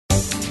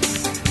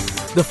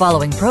The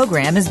following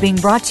program is being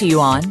brought to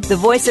you on the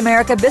Voice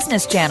America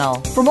Business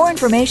Channel. For more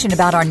information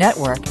about our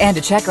network and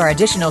to check our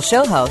additional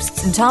show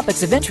hosts and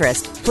topics of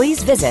interest,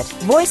 please visit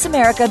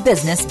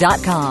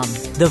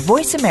voiceamericabusiness.com. The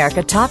Voice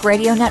America Talk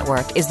Radio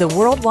Network is the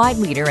worldwide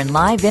leader in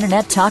live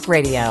Internet talk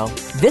radio.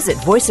 Visit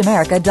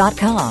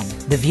voiceamerica.com.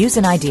 The views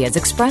and ideas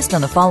expressed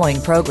on the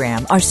following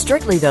program are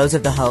strictly those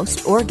of the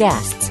host or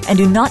guests and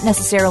do not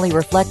necessarily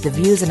reflect the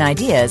views and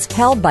ideas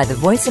held by the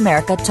Voice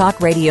America Talk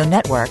Radio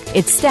Network,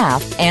 its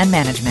staff, and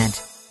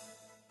management.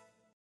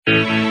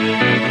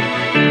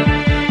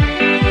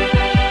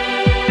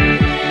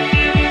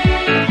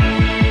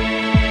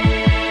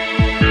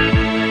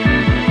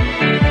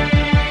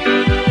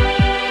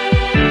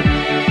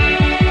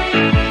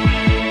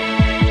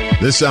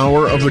 This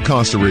hour of the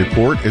Costa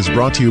Report is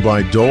brought to you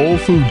by Dole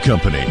Food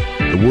Company,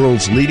 the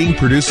world's leading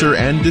producer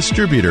and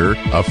distributor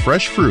of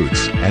fresh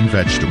fruits and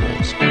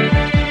vegetables.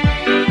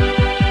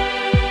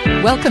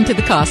 Welcome to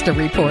the Costa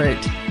Report.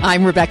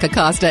 I'm Rebecca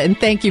Costa, and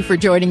thank you for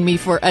joining me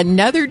for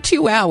another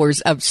 2 hours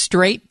of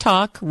Straight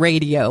Talk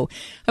Radio.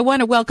 I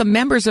want to welcome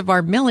members of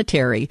our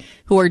military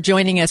who are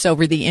joining us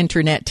over the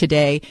Internet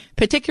today,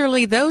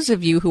 particularly those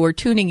of you who are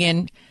tuning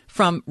in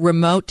from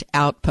remote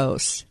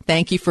outposts.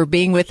 Thank you for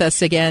being with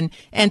us again,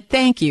 and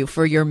thank you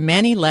for your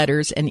many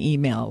letters and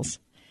emails.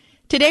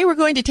 Today we're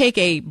going to take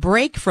a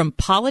break from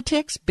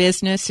politics,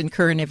 business, and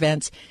current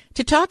events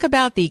to talk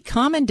about the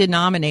common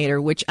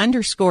denominator which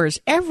underscores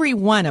every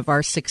one of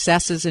our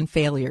successes and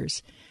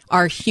failures,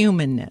 our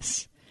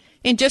humanness.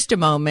 In just a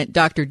moment,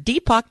 Dr.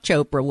 Deepak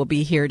Chopra will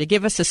be here to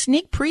give us a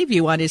sneak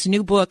preview on his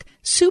new book,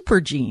 Super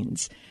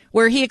Genes,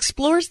 where he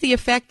explores the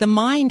effect the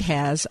mind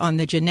has on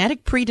the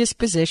genetic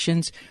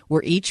predispositions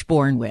we're each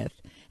born with.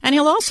 And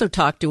he'll also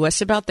talk to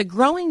us about the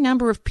growing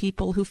number of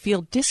people who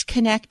feel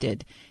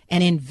disconnected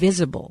and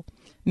invisible.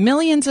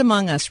 Millions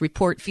among us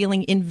report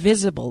feeling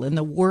invisible in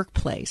the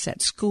workplace,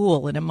 at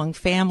school, and among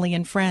family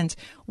and friends.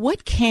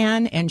 What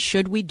can and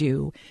should we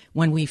do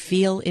when we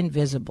feel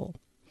invisible?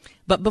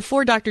 But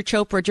before Dr.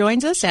 Chopra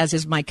joins us, as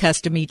is my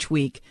custom each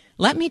week,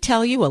 let me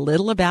tell you a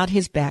little about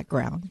his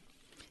background.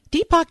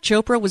 Deepak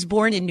Chopra was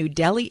born in New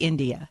Delhi,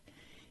 India.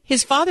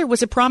 His father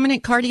was a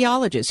prominent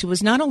cardiologist who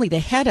was not only the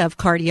head of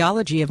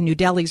cardiology of New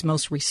Delhi's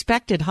most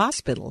respected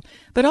hospital,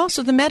 but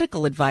also the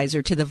medical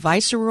advisor to the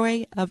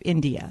Viceroy of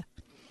India.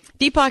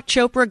 Deepak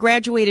Chopra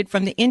graduated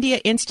from the India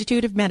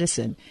Institute of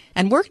Medicine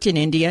and worked in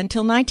India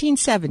until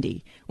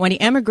 1970, when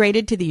he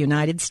emigrated to the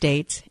United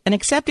States and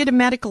accepted a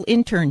medical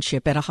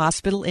internship at a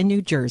hospital in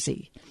New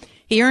Jersey.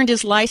 He earned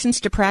his license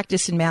to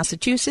practice in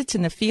Massachusetts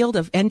in the field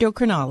of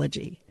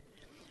endocrinology.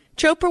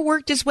 Chopra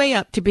worked his way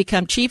up to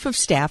become chief of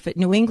staff at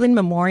New England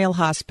Memorial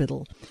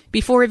Hospital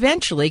before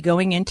eventually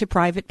going into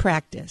private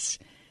practice.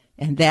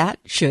 And that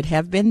should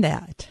have been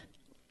that.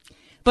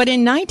 But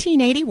in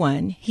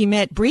 1981, he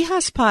met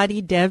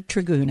Brihaspati Dev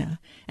Triguna,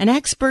 an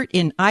expert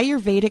in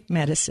Ayurvedic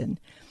medicine,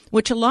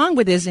 which, along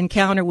with his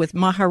encounter with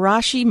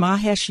Maharishi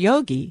Mahesh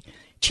Yogi,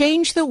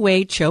 changed the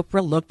way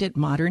Chopra looked at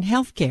modern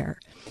healthcare.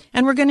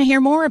 And we're going to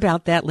hear more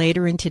about that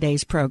later in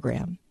today's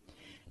program.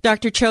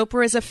 Dr.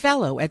 Chopra is a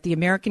fellow at the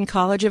American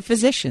College of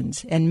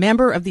Physicians and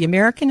member of the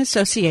American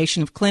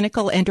Association of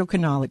Clinical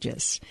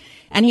Endocrinologists.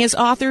 And he has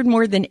authored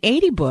more than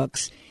 80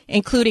 books,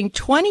 including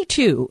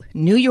 22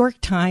 New York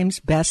Times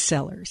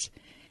bestsellers.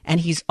 And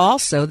he's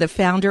also the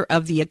founder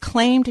of the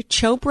acclaimed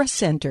Chopra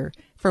Center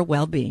for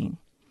Well-Being.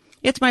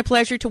 It's my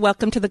pleasure to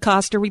welcome to the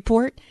Costa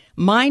Report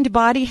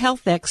mind-body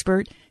health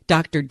expert,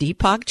 Dr.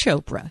 Deepak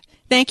Chopra.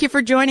 Thank you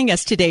for joining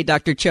us today,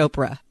 Dr.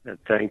 Chopra.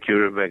 Thank you,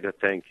 Rebecca.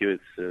 Thank you.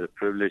 It's a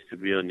privilege to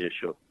be on your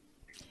show.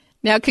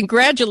 Now,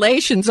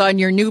 congratulations on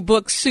your new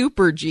book,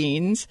 Super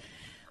Genes.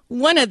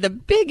 One of the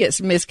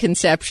biggest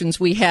misconceptions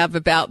we have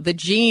about the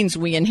genes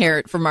we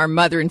inherit from our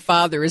mother and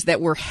father is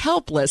that we're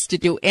helpless to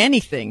do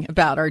anything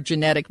about our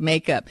genetic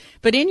makeup.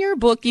 But in your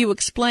book, you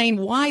explain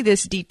why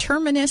this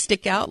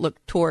deterministic outlook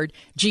toward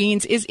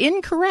genes is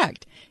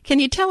incorrect. Can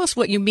you tell us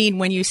what you mean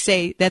when you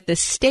say that the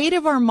state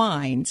of our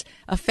minds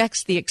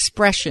affects the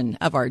expression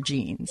of our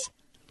genes?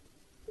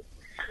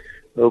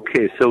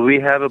 Okay, so we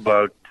have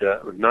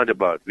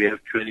we have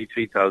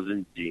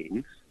 23,000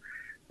 genes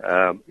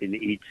in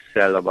each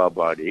cell of our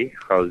body,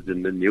 housed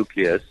in the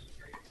nucleus.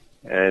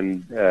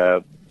 And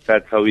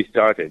that's how we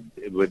started,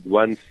 with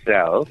one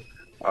cell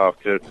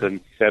after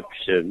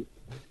conception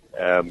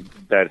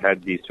that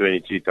had these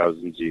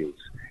 23,000 genes.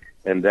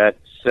 And that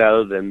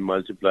cell then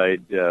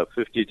multiplied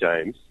 50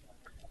 times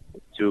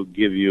to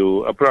give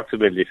you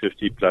approximately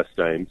 50 plus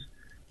times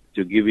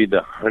to give you the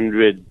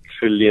 100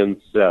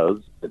 trillion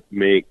cells that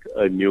make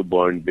a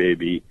newborn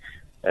baby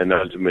and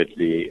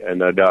ultimately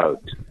an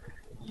adult.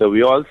 So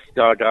we all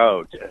start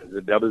out as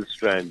a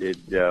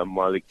double-stranded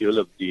molecule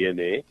of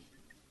DNA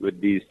with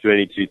these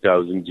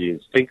 23,000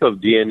 genes. Think of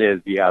DNA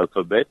as the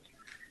alphabet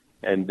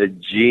and the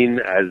gene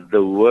as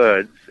the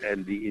words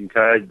and the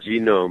entire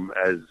genome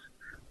as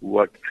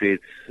what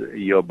creates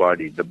your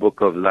body, the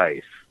book of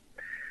life.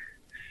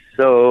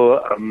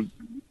 So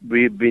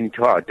we've been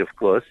taught, of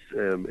course,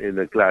 in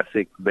a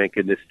classic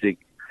mechanistic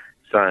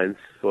science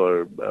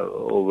for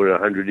over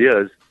 100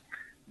 years,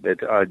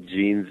 that our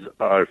genes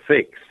are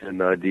fixed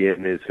and our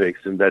DNA is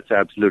fixed, and that's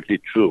absolutely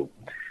true.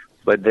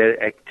 But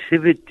their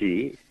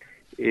activity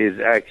is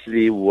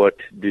actually what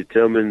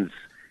determines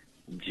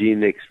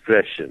gene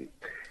expression.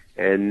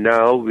 And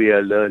now we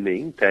are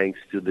learning, thanks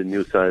to the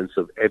new science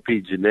of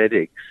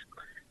epigenetics,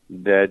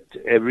 that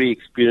every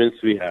experience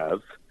we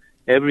have,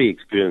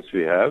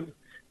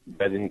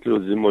 that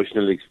includes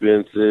emotional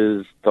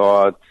experiences,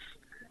 thoughts,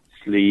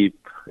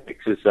 sleep,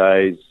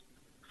 exercise,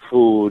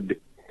 food,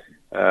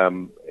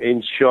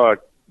 in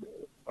short,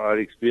 our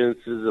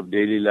experiences of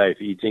daily life,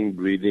 eating,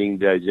 breathing,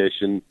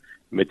 digestion,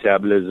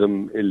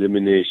 metabolism,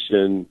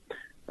 elimination,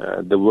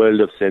 the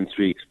world of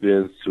sensory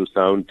experience through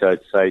sound,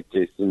 touch, sight,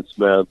 taste, and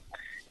smell,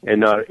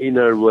 and our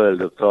inner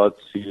world of thoughts,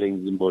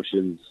 feelings,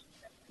 emotions,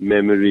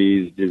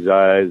 memories,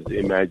 desires,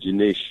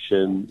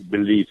 imagination,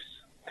 beliefs.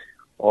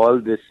 All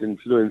this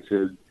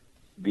influences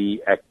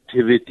the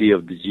activity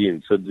of the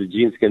genes. So the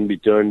genes can be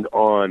turned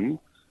on,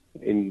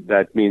 and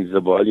that means the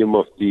volume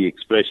of the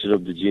expression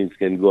of the genes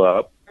can go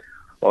up,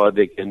 or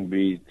they can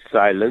be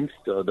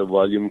silenced, or the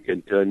volume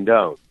can turn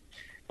down.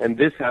 And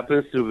this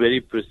happens through very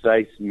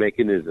precise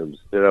mechanisms.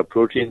 There are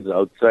proteins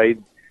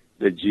outside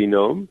the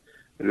genome,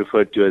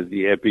 referred to as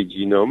the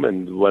epigenome,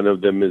 and one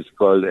of them is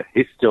called a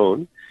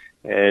histone.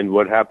 And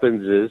what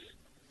happens is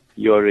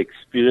your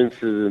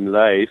experiences in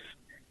life,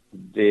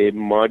 they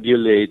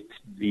modulate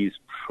these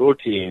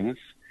proteins,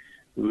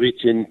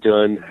 which in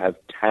turn have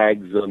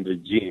tags on the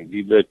genes,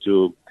 either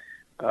to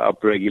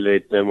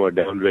upregulate them or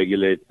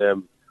downregulate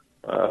them,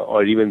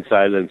 or even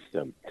silence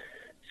them.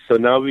 So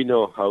now we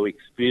know how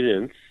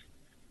experience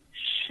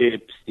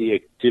shapes the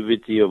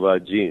activity of our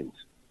genes.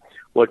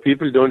 What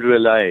people don't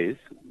realize,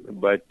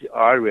 but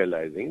are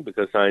realizing,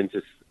 because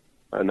scientists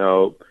are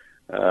now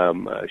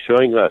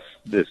showing us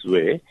the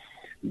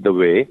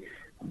way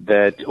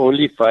that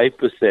only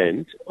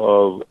 5%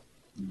 of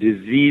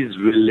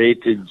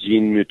disease-related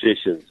gene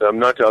mutations, so I'm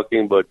not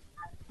talking about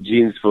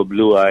genes for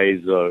blue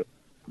eyes or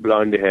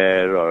blonde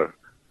hair or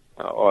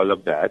all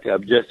of that,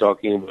 I'm just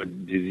talking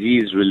about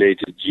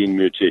disease-related gene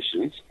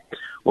mutations.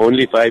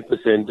 Only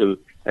 5% of,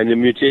 and a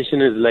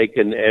mutation is like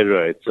an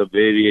error, it's a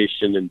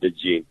variation in the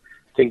gene.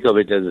 Think of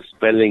it as a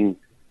spelling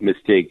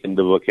mistake in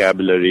the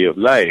vocabulary of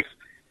life.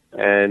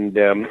 And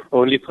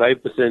only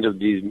 5% of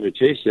these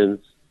mutations,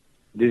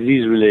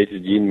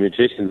 disease-related gene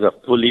mutations, are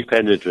fully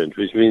penetrant,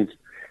 which means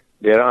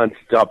they're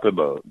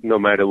unstoppable no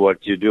matter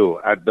what you do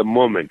at the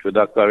moment with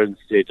our current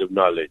state of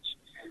knowledge.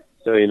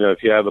 So,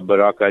 if you have a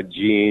BRCA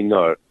gene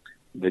or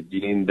the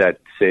gene that,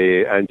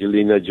 say,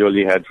 Angelina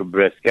Jolie had for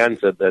breast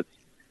cancer, that's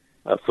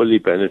a fully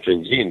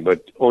penetrant gene.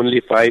 But only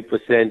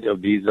 5%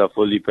 of these are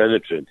fully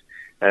penetrant.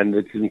 And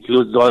it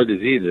includes all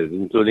diseases,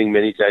 including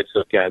many types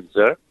of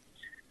cancer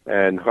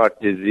and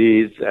heart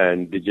disease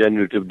and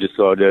degenerative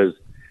disorders,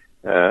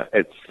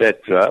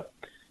 etc.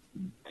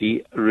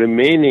 The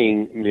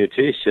remaining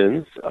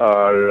mutations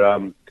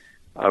are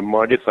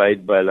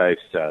modified by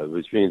lifestyle,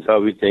 which means how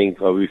we think,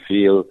 how we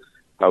feel,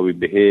 how we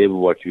behave,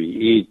 what we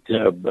eat,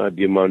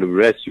 the amount of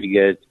rest we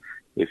get,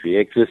 if we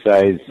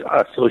exercise,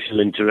 our social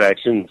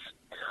interactions,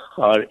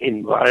 our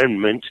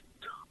environment,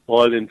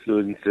 all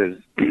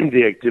influences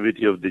the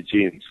activity of the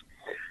genes.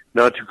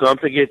 Now, to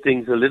complicate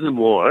things a little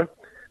more,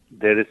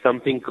 there is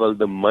something called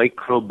the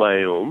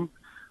microbiome,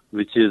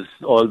 which is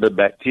all the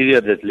bacteria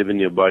that live in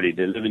your body.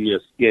 They live in your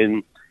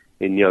skin,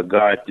 in your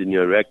gut, in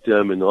your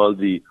rectum, in all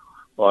the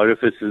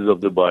orifices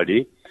of the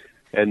body.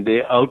 And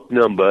they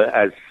outnumber,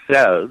 as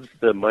cells,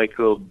 the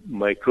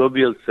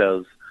microbial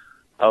cells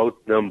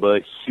outnumber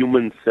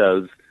human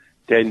cells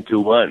 10 to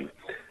 1.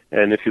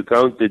 And if you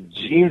count the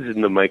genes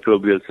in the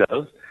microbial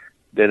cells,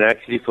 then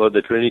actually for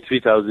the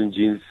 23,000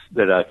 genes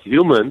that are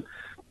human,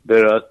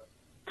 there are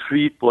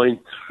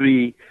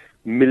 3.3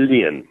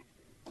 million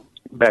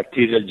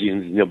bacterial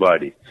genes in your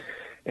body.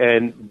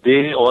 And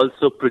they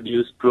also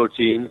produce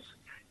proteins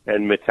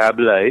and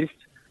metabolites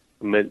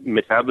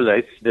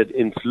that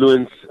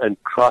influence and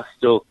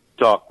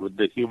cross-talk with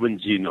the human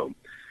genome.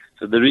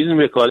 So the reason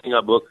we're calling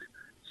our book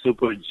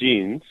Super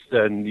Genes,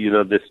 and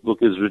this book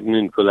is written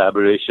in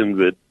collaboration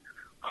with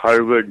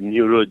Harvard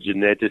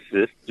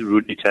neurogeneticist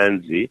Rudy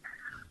Tanzi,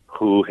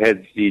 who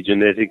heads the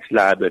genetics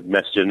lab at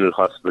Mass General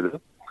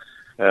Hospital.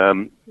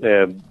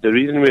 The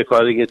reason we're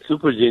calling it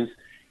Super Genes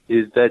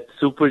is that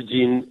super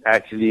gene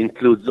actually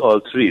includes all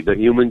three: the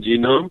human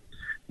genome,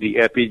 the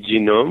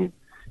epigenome,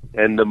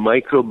 and the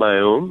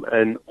microbiome,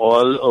 and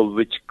all of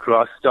which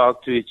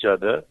crosstalk to each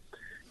other,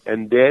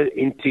 and their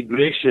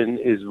integration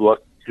is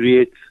what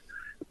creates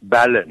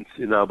balance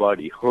in our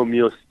body,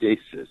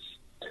 homeostasis.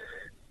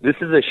 This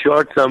is a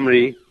short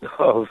summary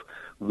of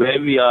where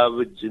we are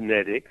with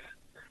genetics,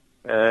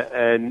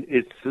 and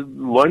it's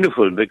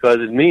wonderful because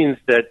it means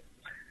that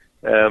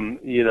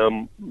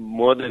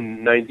more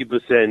than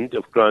 90%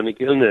 of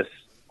chronic illness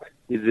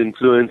is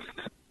influenced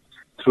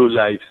through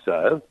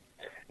lifestyle.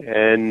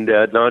 And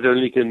not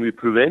only can we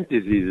prevent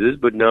diseases,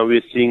 but now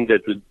we're seeing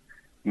that with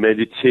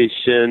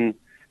meditation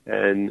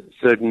and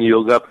certain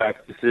yoga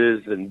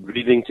practices and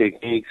breathing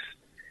techniques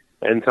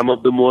and some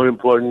of the more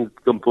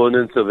important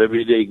components of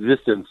everyday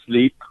existence,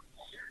 sleep,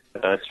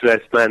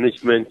 stress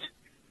management,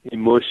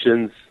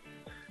 emotions,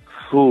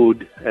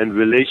 food, and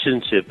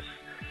relationships,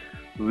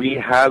 we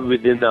have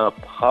within our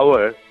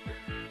power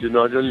to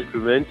not only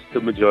prevent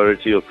the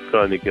majority of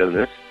chronic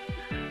illness,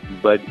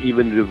 but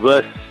even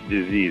reverse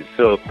disease.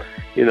 So,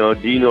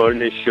 Dean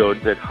Ornish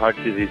showed that heart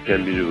disease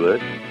can be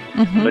reversed.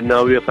 Mm-hmm. But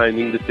now we are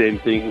finding the same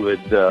thing with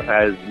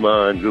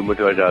asthma and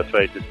rheumatoid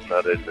arthritis and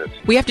other illness.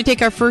 We have to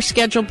take our first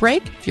scheduled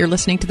break if you're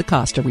listening to the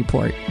Costa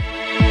Report.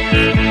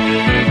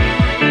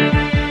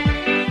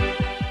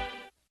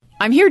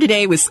 I'm here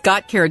today with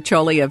Scott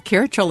Caraccioli of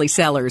Caraccioli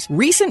Cellars,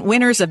 recent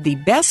winners of the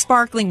best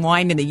sparkling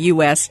wine in the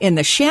U.S. in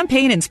the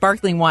Champagne and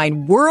Sparkling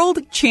Wine World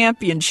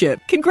Championship.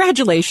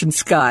 Congratulations,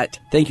 Scott.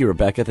 Thank you,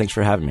 Rebecca. Thanks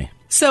for having me.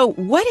 So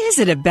what is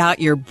it about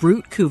your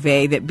Brut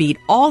Cuvée that beat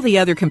all the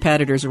other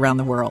competitors around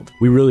the world?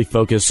 We really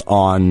focus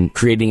on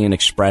creating an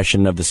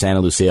expression of the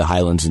Santa Lucia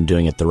Highlands and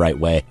doing it the right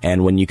way.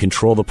 And when you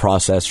control the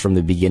process from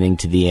the beginning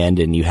to the end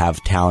and you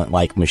have talent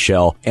like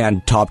Michelle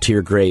and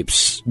top-tier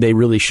grapes, they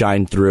really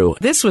shine through.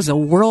 This was a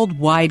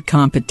worldwide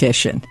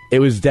competition. It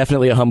was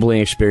definitely a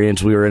humbling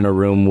experience. We were in a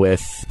room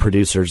with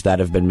producers that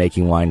have been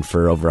making wine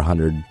for over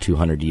 100,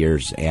 200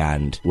 years,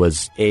 and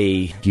was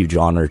a huge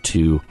honor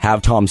to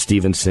have Tom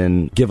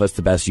Stevenson give us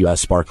the Best U.S.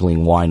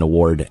 Sparkling Wine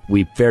Award.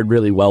 We fared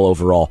really well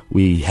overall.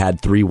 We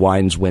had 3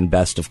 wines win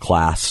Best of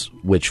Class,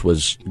 which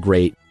was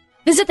great.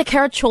 Visit the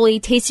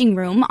Caraccioli Tasting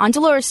Room on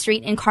Dolores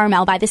Street in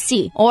Carmel by the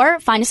Sea,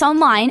 or find us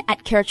online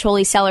at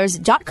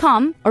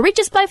caraccioliCellars.com, or reach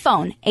us by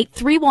phone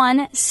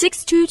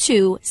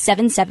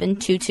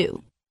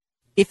 831-622-7722.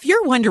 If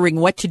you're wondering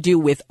what to do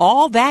with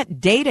all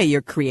that data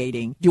you're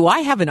creating, do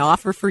I have an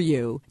offer for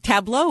you?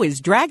 Tableau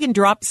is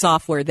drag-and-drop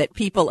software that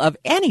people of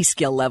any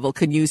skill level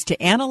can use to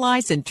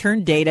analyze and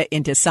turn data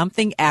into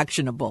something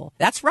actionable.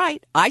 That's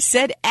right. I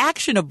said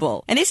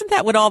actionable. And isn't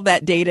that what all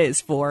that data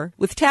is for?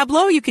 With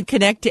Tableau, you can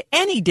connect to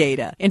any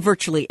data in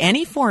virtually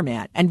any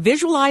format and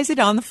visualize it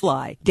on the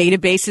fly.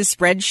 Databases,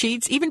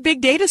 spreadsheets, even big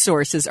data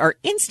sources are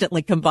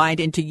instantly combined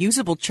into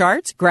usable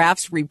charts,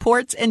 graphs,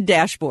 reports, and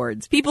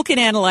dashboards. People can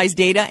analyze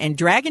data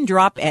and drag and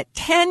drop at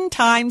 10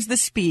 times the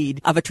speed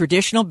of a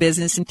traditional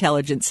business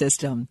intelligence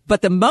system.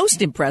 But the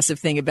most impressive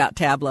thing about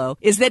Tableau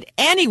is that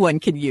anyone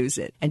can use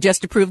it. And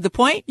just to prove the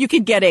point, you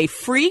can get a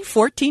free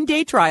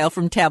 14-day trial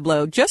from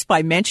Tableau just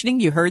by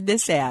mentioning you heard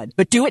this ad.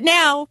 But do it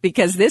now,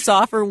 because this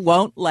offer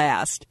won't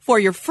last. For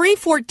your free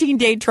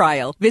 14-day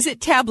trial,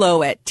 visit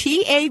Tableau at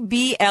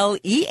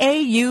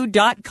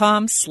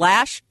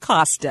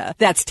tableau.com/Costa.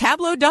 That's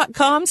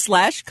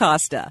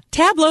tableau.com/Costa.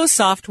 Tableau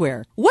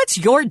software. What's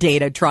your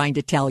data trying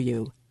to tell you?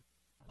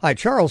 Hi,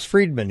 Charles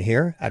Friedman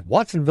here at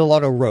Watsonville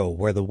Auto Row,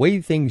 where the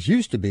way things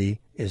used to be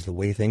is the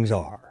way things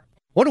are.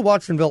 What do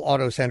Watsonville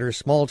Auto Center's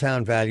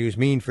small-town values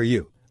mean for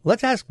you?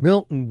 Let's ask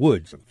Milton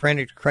Woods of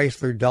Franich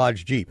Chrysler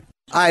Dodge Jeep.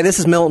 Hi, this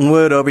is Milton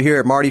Wood over here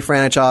at Marty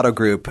Franich Auto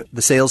Group,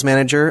 the sales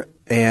manager,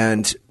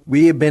 and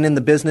we have been in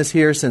the business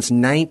here since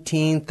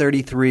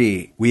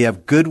 1933. We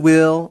have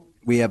goodwill.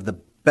 We have the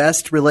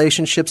best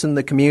relationships in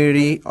the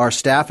community. Our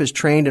staff is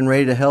trained and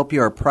ready to help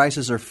you. Our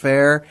prices are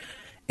fair,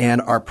 and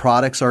our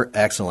products are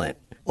excellent.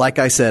 Like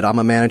I said, I'm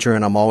a manager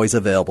and I'm always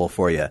available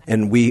for you.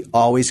 And we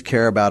always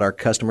care about our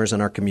customers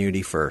and our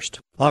community first.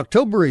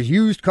 October is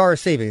Used Car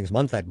Savings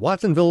Month at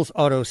Watsonville's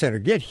Auto Center.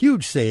 Get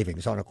huge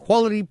savings on a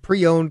quality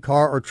pre-owned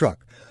car or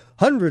truck.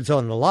 Hundreds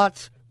on the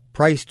lots,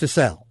 price to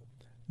sell.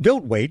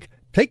 Don't wait.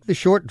 Take the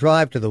short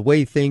drive to the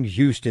way things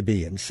used to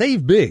be and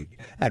save big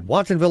at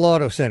Watsonville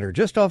Auto Center,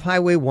 just off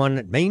Highway 1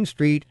 at Main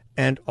Street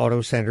and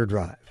Auto Center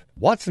Drive.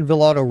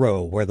 Watsonville Auto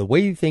Row, where the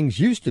way things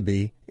used to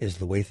be is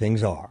the way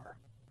things are.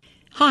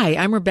 Hi,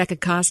 I'm Rebecca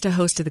Costa,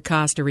 host of the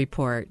Costa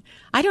Report.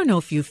 I don't know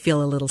if you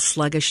feel a little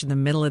sluggish in the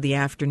middle of the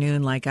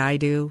afternoon like I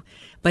do,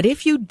 but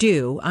if you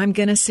do, I'm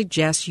going to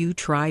suggest you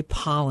try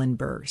Pollen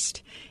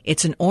Burst.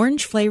 It's an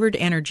orange-flavored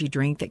energy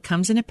drink that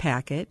comes in a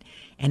packet,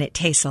 and it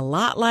tastes a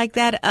lot like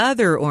that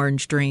other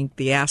orange drink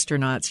the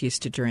astronauts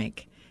used to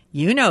drink.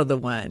 You know the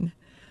one.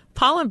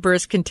 Pollen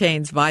Burst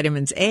contains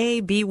vitamins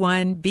A,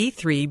 B1,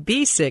 B3,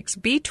 B6,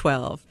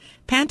 B12,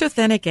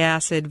 pantothenic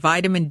acid,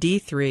 vitamin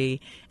D3,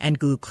 and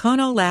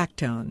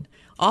gluconolactone,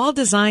 all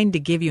designed to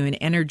give you an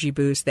energy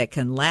boost that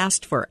can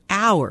last for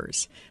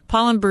hours.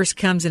 Pollen Burst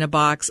comes in a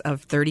box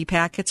of 30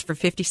 packets for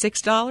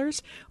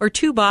 $56 or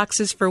 2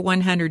 boxes for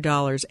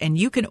 $100, and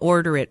you can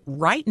order it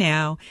right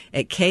now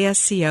at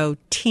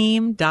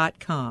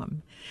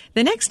kscoteam.com.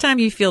 The next time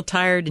you feel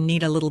tired and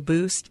need a little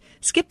boost,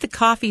 skip the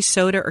coffee,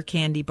 soda, or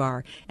candy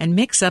bar and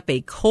mix up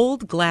a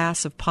cold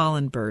glass of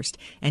Pollen Burst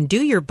and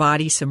do your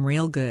body some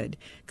real good.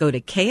 Go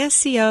to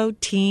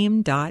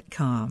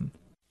kscoteam.com.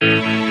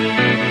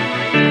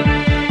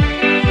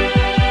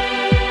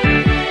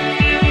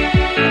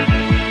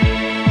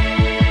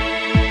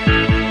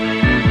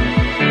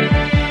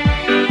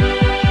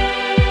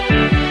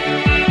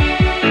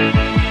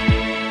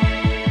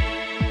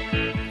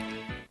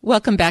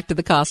 Welcome back to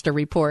the Costa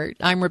Report.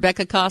 I'm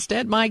Rebecca Costa,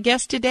 and my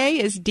guest today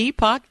is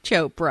Deepak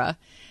Chopra.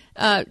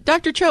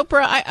 Dr.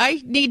 Chopra,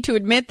 I need to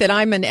admit that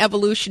I'm an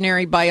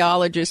evolutionary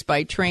biologist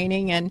by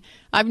training, and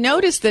I've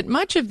noticed that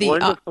much of the...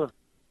 Wonderful.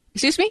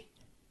 Excuse me?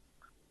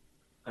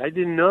 I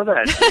didn't know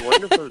that. It's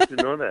wonderful to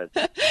know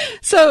that.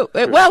 So,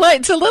 well,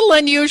 it's a little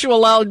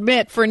unusual, I'll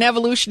admit, for an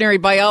evolutionary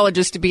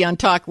biologist to be on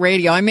talk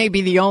radio. I may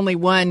be the only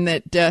one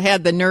that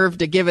had the nerve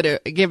to give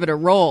it a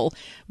roll.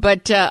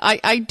 But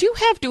I do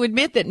have to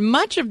admit that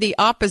much of the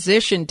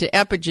opposition to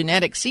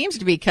epigenetics seems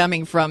to be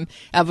coming from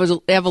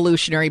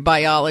evolutionary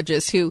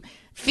biologists who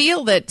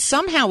feel that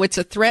somehow it's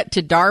a threat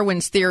to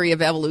Darwin's theory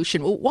of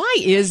evolution. Well, why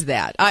is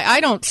that? I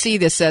don't see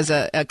this as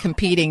a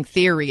competing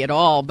theory at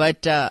all,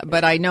 but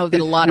I know that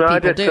a lot of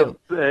people do.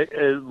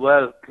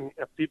 Well,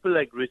 people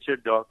like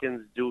Richard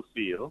Dawkins do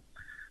feel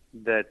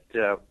that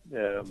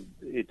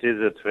it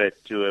is a threat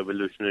to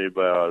evolutionary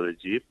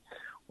biology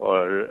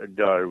or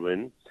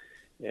Darwin.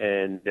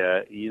 And,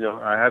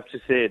 I have to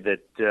say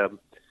that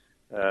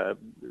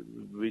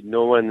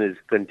no one is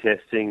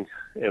contesting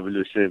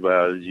evolutionary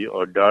biology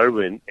or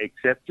Darwin,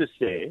 except to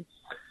say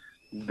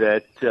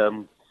that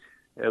our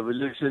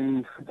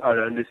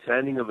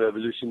understanding of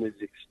evolution is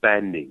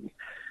expanding.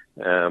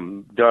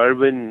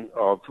 Darwin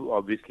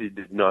obviously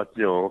did not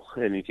know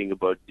anything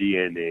about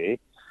DNA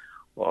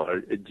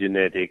or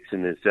genetics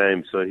in his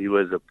time, so he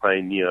was a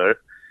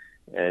pioneer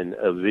and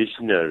a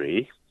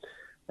visionary.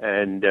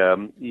 And,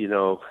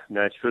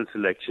 natural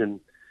selection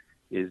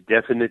is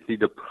definitely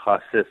the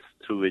process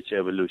through which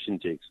evolution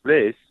takes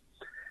place.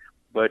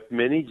 But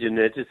many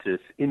geneticists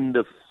in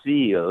the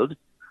field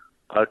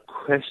are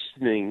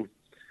questioning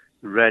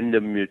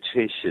random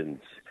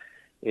mutations,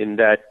 in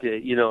that,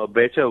 a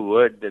better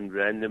word than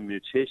random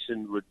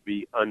mutation would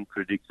be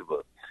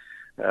unpredictable,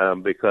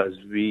 because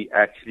we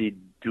actually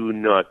do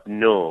not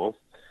know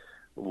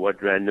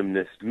what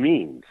randomness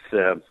means.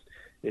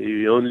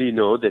 We only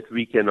know that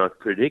we cannot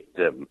predict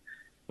them.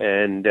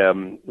 And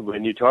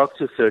when you talk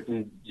to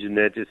certain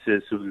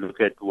geneticists who look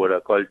at what are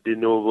called de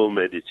novo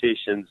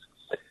mutations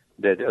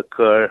that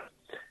occur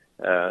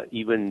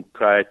even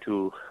prior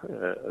to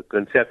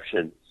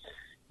conception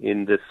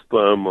in the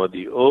sperm or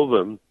the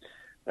ovum,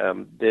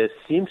 there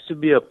seems to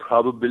be a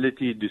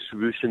probability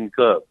distribution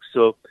curve.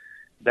 So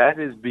that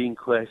is being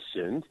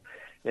questioned.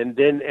 And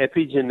then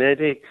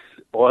epigenetics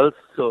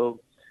also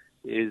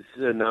is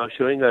now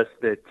showing us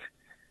that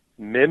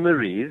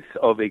memories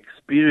of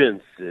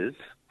experiences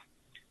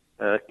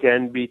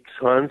can be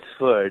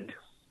transferred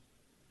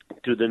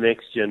to the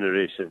next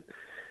generation.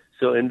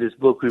 So in this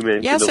book we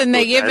mentioned, yes, and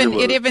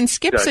it even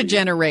skips studies. A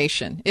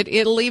generation.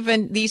 It'll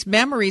even, these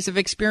memories of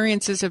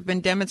experiences have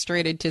been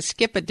demonstrated to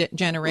skip a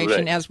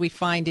generation, Right. as we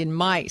find in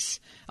mice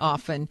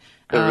often.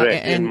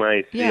 Correct, in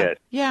mice, yes.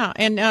 Yeah,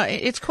 and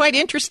it's quite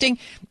interesting.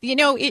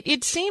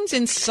 It seems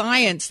in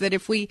science that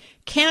if we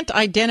can't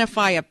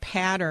identify a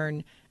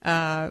pattern,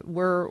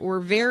 we're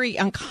very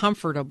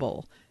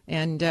uncomfortable.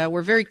 And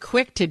we're very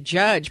quick to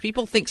judge.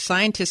 People think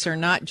scientists are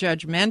not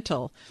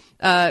judgmental,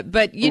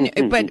 but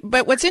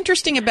what's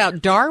interesting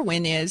about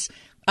Darwin is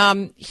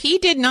he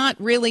did not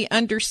really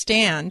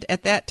understand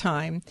at that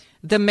time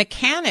the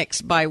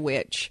mechanics by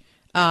which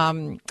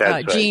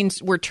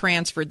genes were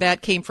transferred.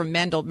 That came from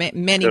Mendel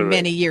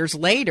many years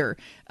later.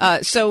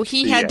 So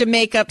he had to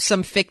make up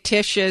some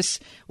fictitious,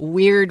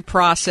 weird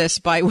process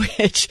by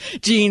which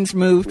genes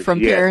moved from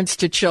parents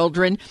to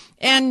children.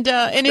 And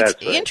it's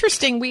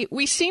interesting.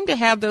 We seem to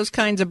have those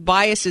kinds of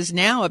biases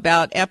now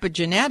about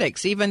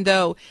epigenetics, even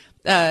though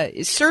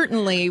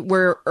certainly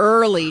we're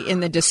early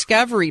in the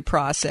discovery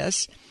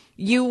process.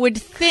 You would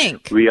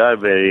think we are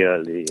very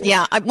early.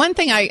 Yeah. One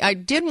thing I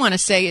did want to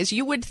say is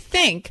you would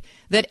think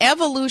that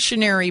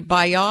evolutionary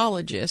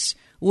biologists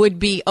would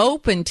be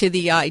open to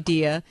the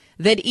idea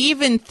that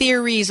even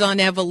theories on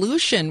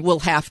evolution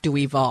will have to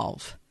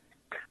evolve.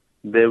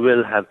 They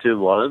will have to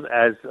evolve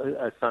as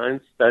a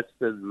science. That's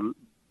the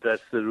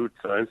route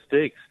science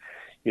takes.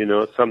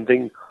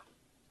 Something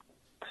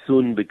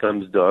soon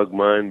becomes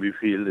dogma and we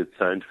feel it's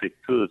scientific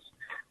truth.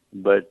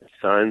 But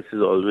science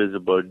is always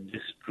about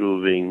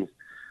disproving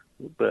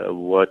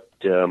what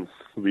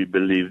we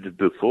believed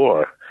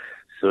before.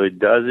 So it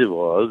does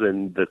evolve,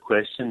 and the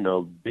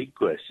big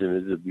question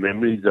is, if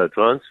memories are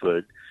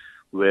transferred,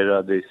 where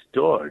are they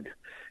stored?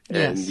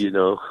 Yes.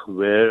 And,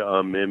 where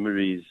are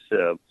memories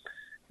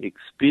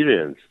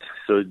experienced?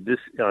 So this,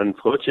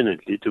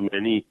 unfortunately, to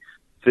many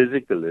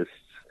physicalists,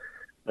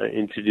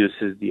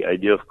 introduces the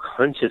idea of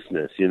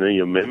consciousness.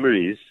 Your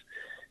memories,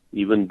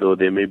 even though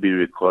they may be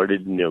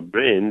recorded in your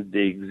brain,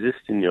 they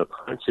exist in your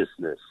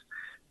consciousness.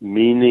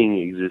 Meaning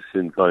exists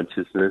in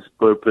consciousness,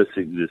 purpose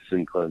exists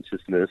in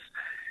consciousness,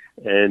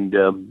 and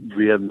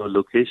we have no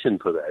location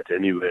for that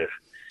anywhere.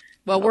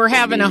 Well, we're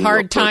having a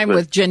hard time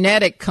with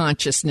genetic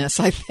consciousness,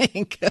 I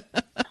think.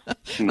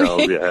 No,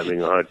 we're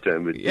having a hard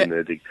time with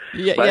genetic.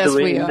 By the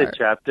way, in the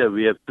chapter,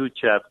 we have two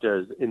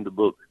chapters in the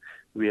book.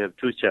 We have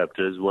two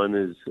chapters. One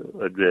is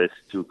addressed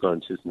to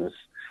consciousness,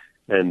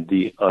 and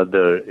the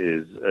other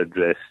is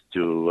addressed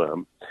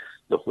to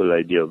the whole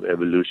idea of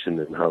evolution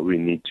and how we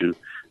need to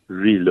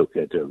relook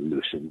at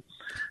evolution.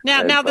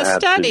 Now the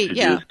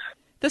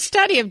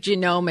study of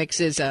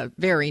genomics is a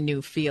very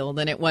new field,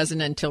 and it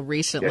wasn't until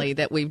recently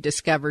that we've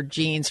discovered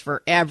genes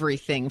for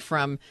everything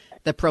from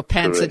the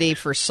propensity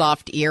for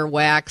soft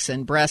earwax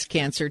and breast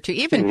cancer to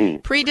even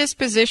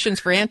predispositions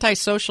for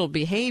antisocial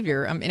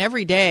behavior. I mean,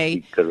 every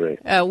day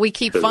we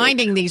keep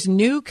finding these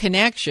new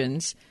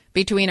connections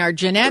between our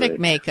genetic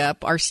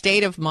makeup, our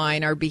state of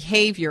mind, our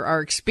behavior,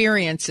 our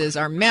experiences,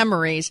 our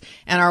memories,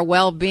 and our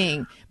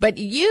well-being. But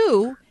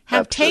you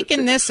have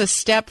taken this a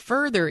step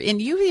further,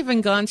 and you've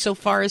even gone so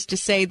far as to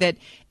say that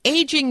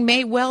aging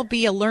may well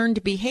be a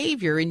learned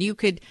behavior, and you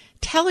could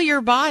tell your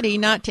body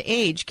not to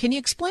age. Can you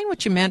explain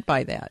what you meant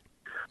by that?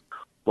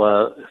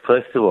 Well,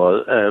 first of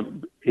all,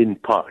 in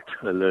part,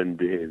 a learned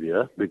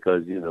behavior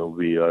because,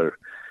 we are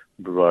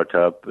brought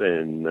up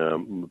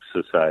in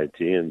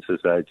society, and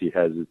society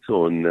has its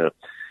own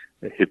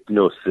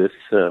hypnosis,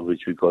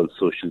 which we call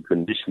social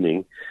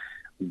conditioning.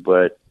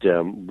 But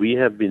we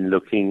have been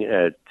looking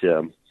at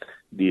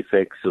the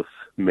effects of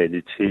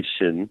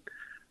meditation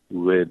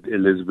with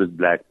Elizabeth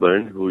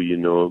Blackburn, who,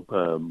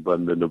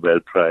 won the Nobel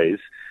Prize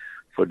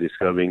for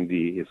discovering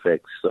the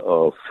effects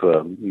of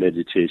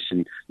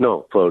meditation.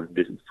 No, for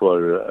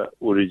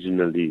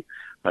originally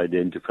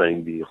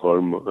identifying the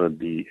hormone,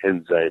 the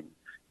enzyme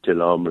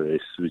telomerase,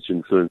 which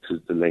influences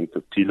the length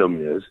of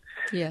telomeres.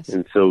 Yes.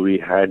 And so we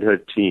had her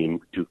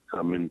team to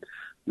come and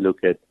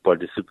look at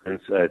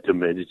participants at a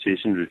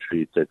meditation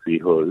retreat that we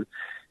hold.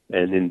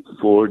 And in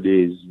 4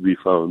 days, we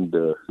found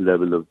the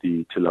level of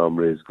the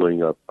telomerase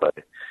going up by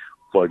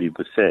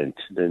 40%.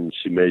 Then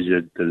she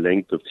measured the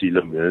length of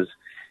telomeres.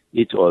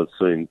 It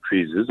also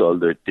increases,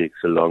 although it takes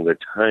a longer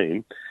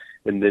time.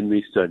 And then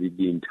we studied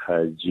the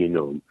entire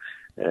genome.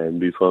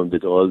 And we found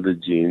that all the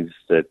genes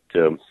that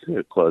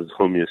cause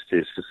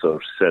homeostasis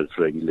or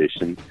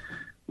self-regulation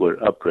were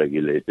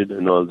upregulated,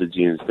 and all the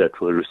genes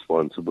that were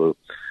responsible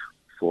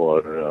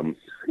for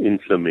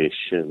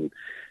inflammation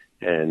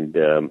and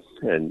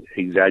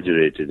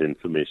exaggerated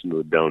inflammation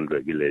were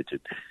downregulated.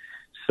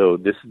 So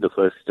this is the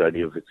first study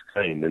of its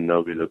kind, and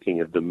now we're looking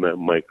at the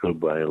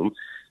microbiome.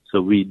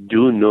 So we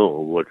do know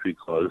what we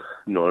call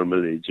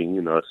normal aging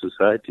in our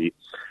society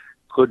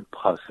could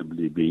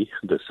possibly be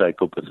the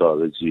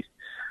psychopathology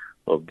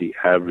of the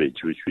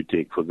average, which we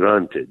take for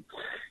granted.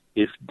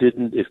 If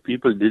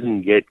people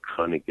didn't get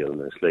chronic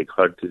illness like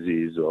heart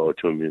disease or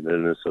autoimmune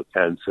illness or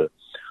cancer,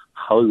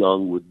 how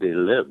long would they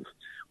live?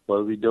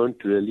 Well, we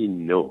don't really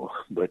know,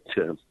 but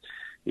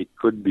it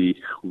could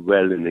be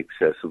well in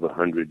excess of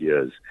 100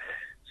 years.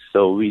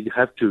 So we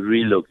have to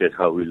relook at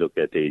how we look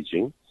at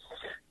aging.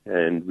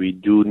 And we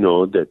do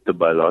know that the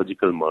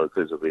biological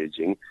markers of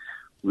aging,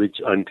 which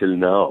until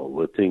now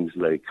were things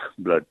like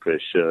blood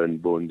pressure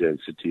and bone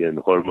density and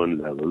hormone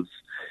levels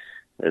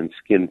and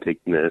skin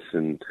thickness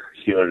and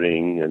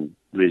hearing and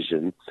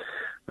vision,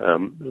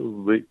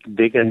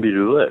 they can be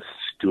reversed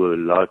to a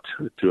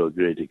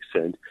great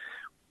extent.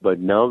 But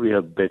now we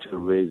have better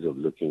ways of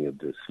looking at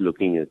this,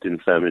 looking at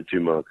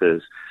inflammatory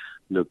markers,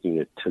 looking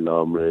at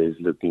telomerase,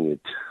 looking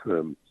at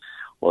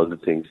all the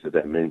things that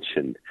I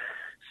mentioned.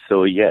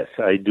 So yes,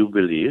 I do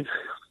believe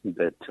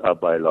that our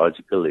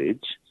biological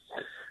age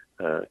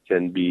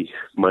can be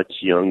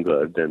much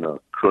younger than our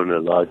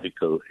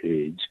chronological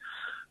age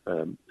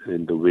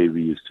in the way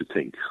we used to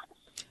think.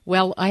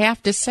 Well, I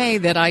have to say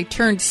that I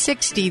turned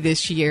 60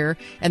 this year,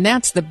 and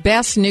that's the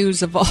best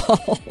news of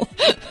all.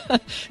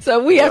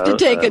 So we have to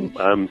take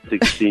I'm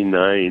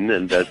 69,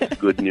 and that's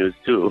good news,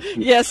 too.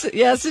 Yes,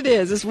 it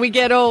is. As we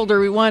get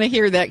older, we want to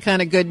hear that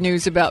kind of good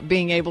news about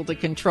being able to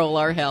control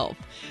our health.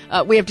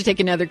 We have to take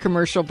another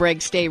commercial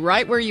break. Stay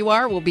right where you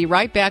are. We'll be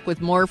right back with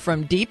more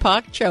from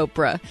Deepak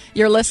Chopra.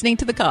 You're listening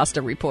to the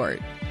Costa Report.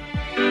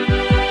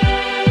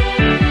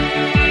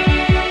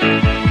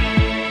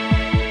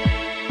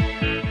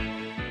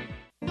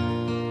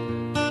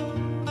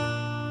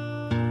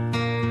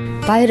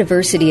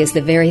 Biodiversity is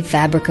the very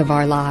fabric of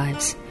our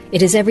lives.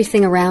 It is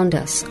everything around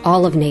us,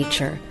 all of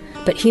nature.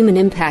 But human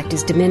impact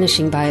is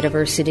diminishing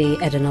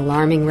biodiversity at an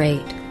alarming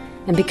rate.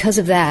 And because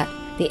of that,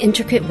 the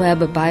intricate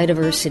web of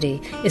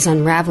biodiversity is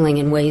unraveling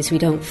in ways we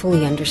don't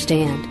fully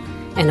understand,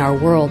 and our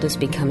world is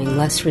becoming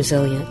less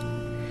resilient.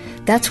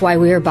 That's why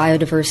we are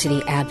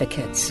biodiversity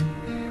advocates.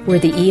 We're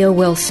the E.O.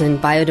 Wilson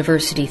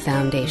Biodiversity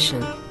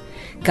Foundation.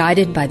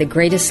 Guided by the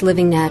greatest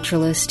living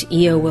naturalist,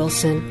 E.O.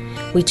 Wilson,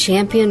 we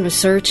champion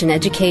research and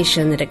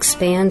education that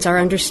expands our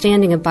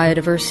understanding of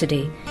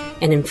biodiversity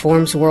and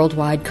informs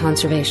worldwide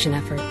conservation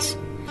efforts.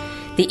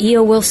 The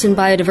E.O. Wilson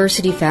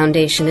Biodiversity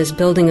Foundation is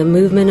building a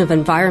movement of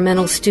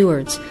environmental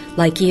stewards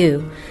like you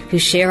who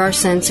share our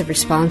sense of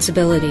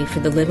responsibility for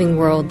the living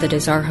world that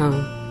is our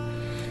home.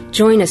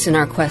 Join us in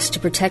our quest to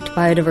protect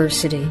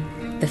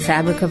biodiversity, the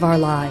fabric of our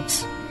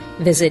lives.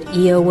 Visit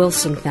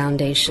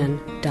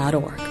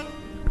eowilsonfoundation.org.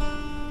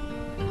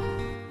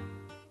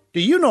 Do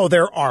you know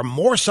there are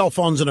more cell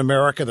phones in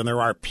America than there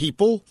are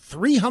people?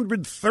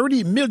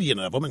 330 million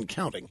of them and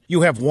counting.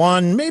 You have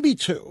one, maybe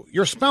two.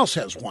 Your spouse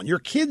has one. Your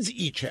kids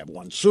each have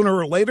one. Sooner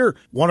or later,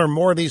 one or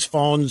more of these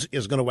phones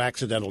is going to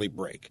accidentally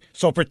break.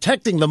 So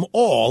protecting them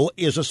all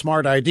is a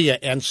smart idea,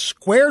 and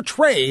Square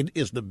Trade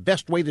is the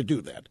best way to do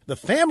that. The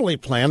family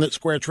plan that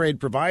Square Trade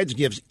provides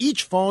gives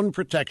each phone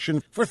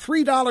protection for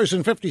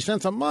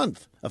 $3.50 a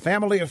month. A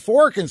family of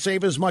 4 can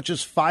save as much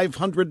as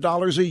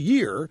 $500 a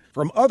year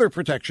from other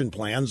protection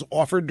plans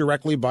offered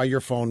directly by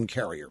your phone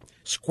carrier.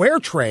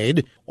 Square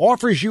Trade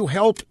offers you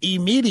help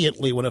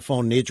immediately when a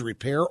phone needs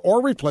repair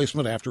or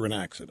replacement after an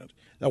accident.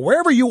 Now,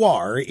 wherever you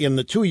are in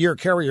the 2-year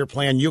carrier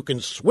plan, you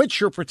can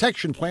switch your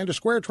protection plan to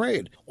Square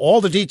Trade.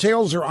 All the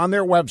details are on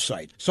their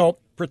website. So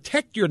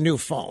protect your new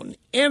phone,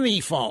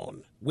 any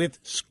phone, with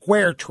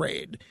Square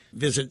Trade.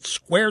 Visit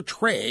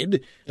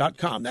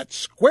squaretrade.com.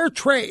 That's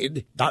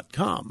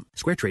squaretrade.com.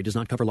 Square Trade does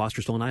not cover lost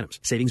or stolen items.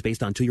 Savings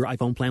based on 2-year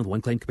iPhone plan with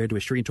 1 claim compared to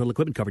Assured and total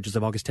equipment coverages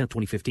of August 10,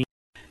 2015.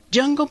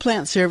 Jungle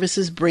Plant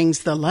Services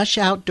brings the lush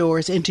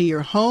outdoors into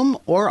your home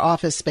or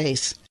office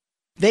space.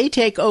 They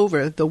take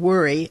over the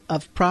worry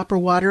of proper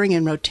watering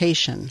and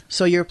rotation,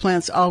 so your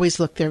plants always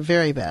look their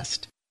very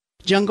best.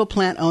 Jungle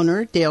Plant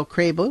owner Dale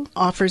Crable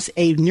offers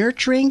a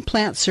nurturing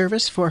plant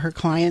service for her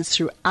clients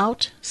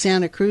throughout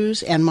Santa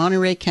Cruz and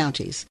Monterey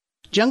counties.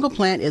 Jungle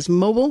Plant is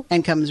mobile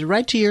and comes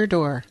right to your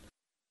door.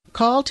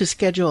 Call to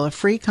schedule a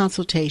free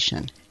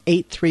consultation,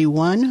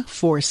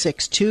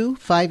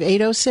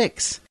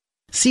 831-462-5806.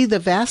 See the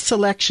vast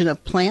selection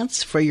of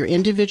plants for your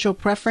individual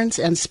preference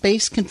and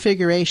space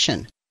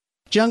configuration.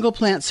 Jungle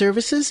Plant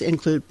services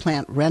include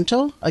plant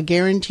rental, a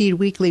guaranteed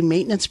weekly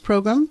maintenance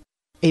program,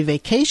 a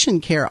vacation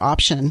care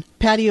option,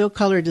 patio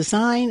color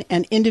design,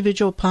 and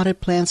individual potted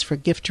plants for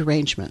gift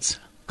arrangements.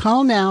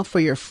 Call now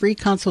for your free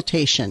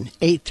consultation,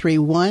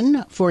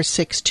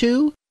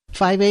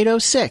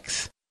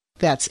 831-462-5806.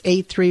 That's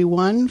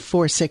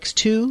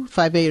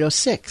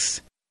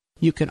 831-462-5806.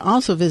 You can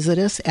also visit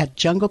us at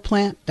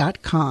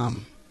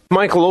jungleplant.com.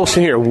 Michael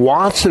Olson here.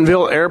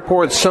 Watsonville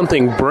Airport,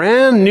 something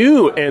brand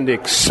new and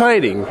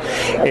exciting.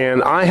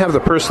 And I have the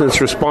person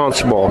that's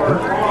responsible.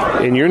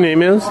 And your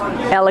name is?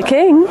 Ella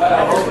King.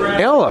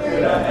 Ella.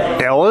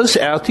 Ella's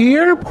at the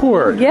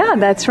airport. Yeah,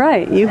 that's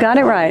right. You got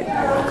it right.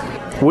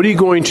 What are you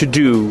going to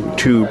do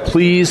to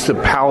please the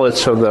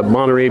palates of the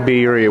Monterey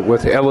Bay Area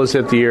with Ella's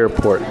at the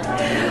airport?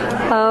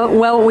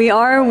 Well, we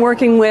are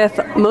working with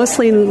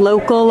mostly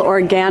local,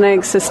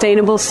 organic,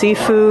 sustainable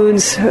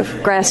seafoods,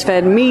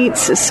 grass-fed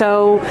meats.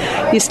 So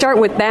you start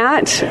with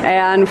that,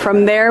 and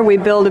from there we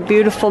build a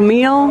beautiful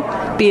meal,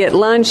 be it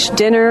lunch,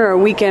 dinner, or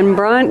weekend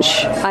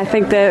brunch. I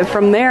think that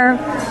from there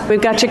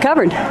we've got you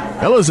covered.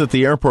 Ella's at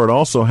the airport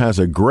also has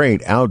a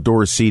great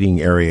outdoor seating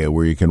area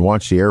where you can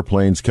watch the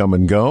airplanes come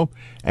and go,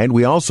 and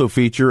we also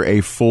feature a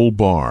full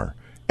bar.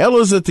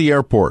 Ella's at the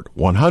airport,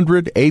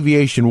 100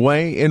 Aviation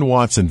Way in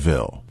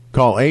Watsonville.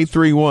 Call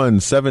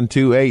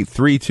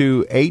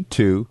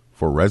 831-728-3282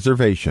 for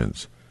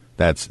reservations.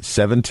 That's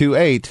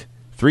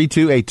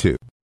 728-3282.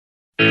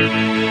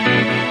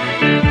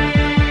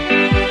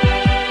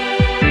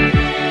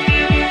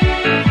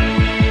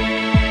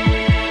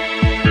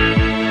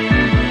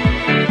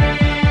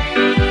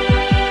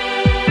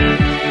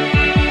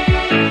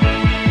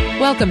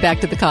 Welcome back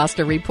to the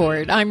Costa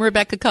Report. I'm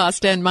Rebecca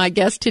Costa, and my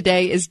guest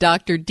today is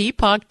Dr.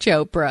 Deepak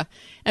Chopra.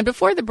 And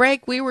before the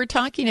break, we were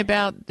talking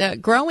about the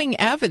growing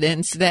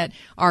evidence that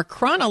our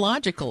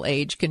chronological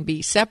age can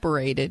be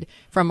separated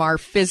from our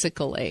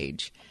physical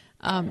age.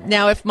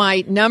 Now, if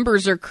my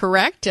numbers are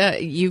correct,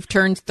 you've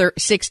turned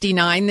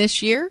 69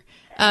 this year.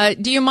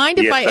 Do you mind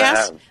if I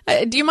ask?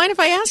 Do you mind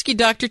if I ask you,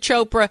 Dr.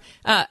 Chopra,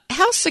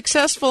 how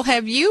successful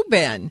have you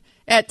been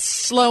at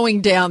slowing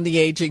down the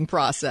aging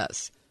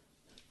process?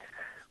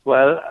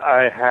 Well,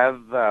 I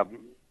have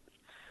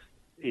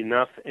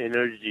enough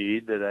energy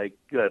that I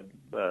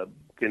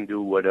can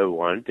do what I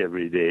want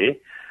every day.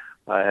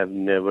 I have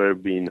never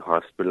been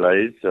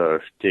hospitalized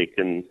or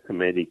taken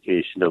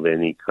medication of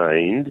any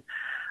kind.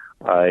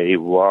 I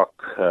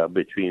walk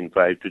between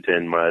 5 to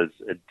 10 miles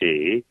a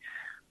day.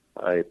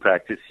 I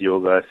practice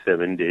yoga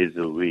 7 days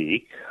a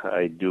week.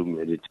 I do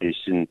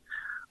meditation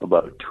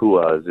about 2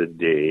 hours a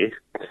day.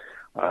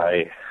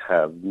 I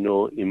have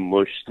no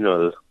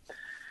emotional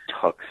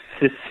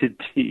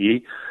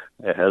toxicity,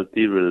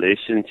 healthy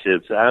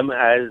relationships. I'm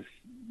as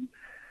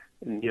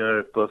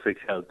near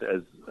perfect health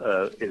as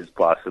is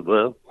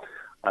possible.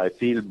 I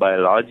feel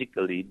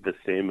biologically the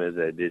same as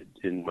I did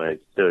in my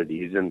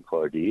 30s and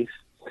 40s,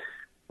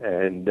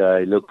 and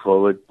I look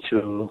forward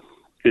to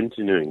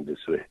continuing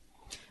this way.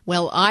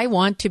 Well, I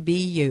want to be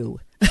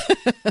you.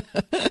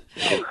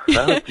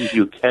 Well,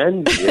 you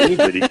can be.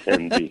 Anybody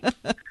can be.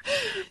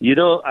 You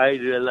know, I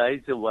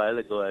realized a while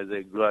ago as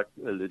I got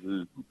a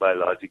little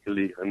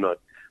biologically, not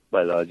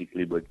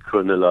biologically, but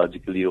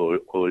chronologically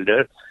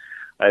older,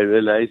 I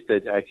realized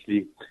that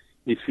actually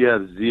if you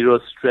have zero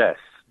stress,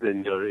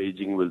 then your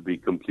aging will be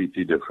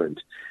completely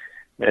different.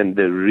 And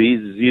the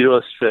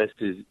zero stress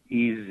is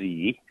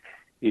easy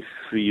if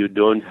you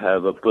don't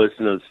have a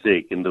personal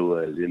stake in the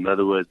world. In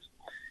other words,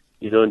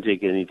 you don't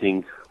take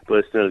anything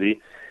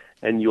personally,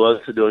 and you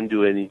also don't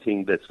do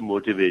anything that's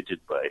motivated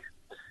by,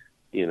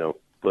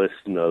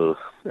 personal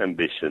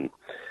ambition.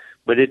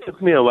 But it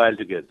took me a while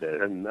to get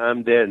there, and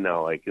I'm there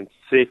now. I can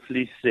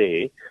safely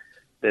say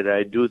that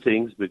I do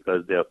things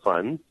because they're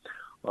fun,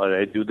 or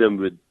I do them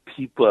with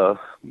people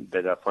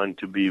that are fun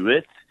to be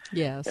with.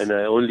 Yes. And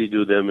I only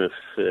do them if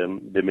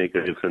they make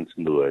a difference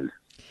in the world.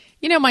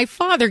 You know, my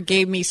father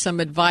gave me some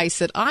advice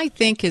that I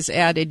think has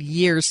added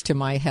years to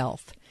my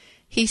health.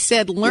 He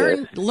said,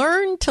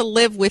 learn to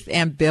live with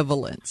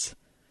ambivalence.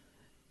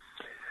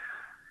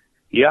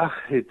 Yeah,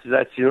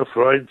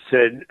 Freud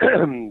said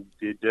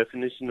the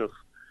definition of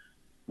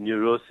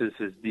neurosis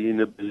is the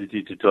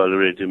inability to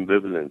tolerate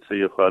ambivalence. So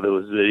your father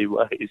was very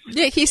wise.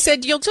 Yeah, he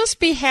said, you'll just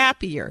be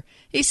happier.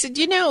 He said,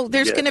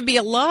 there's going to be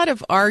a lot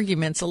of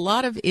arguments, a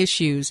lot of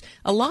issues,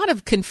 a lot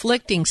of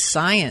conflicting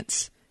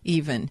science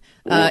even.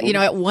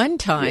 At one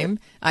time,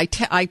 I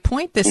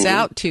point this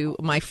out to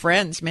my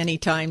friends many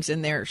times,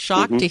 and they're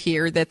shocked to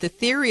hear that the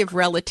theory of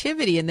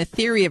relativity and the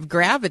theory of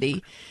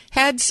gravity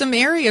had some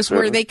areas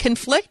where they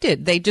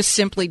conflicted. They just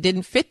simply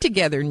didn't fit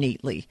together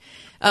neatly.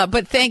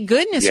 But thank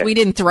goodness we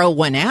didn't throw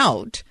one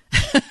out.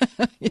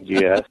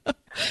 Yes,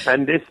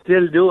 and they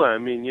still do. I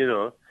mean,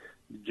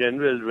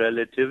 general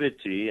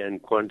relativity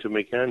and quantum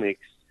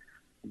mechanics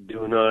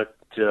do not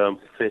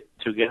fit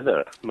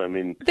together. I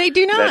mean, they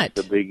do not.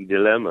 That's the big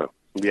dilemma.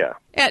 Yeah.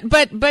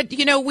 But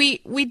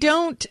we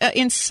don't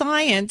in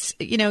science.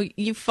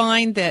 You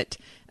find that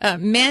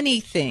many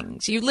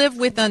things you live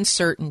with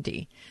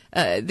uncertainty.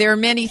 There are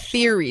many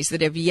theories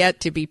that have yet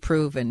to be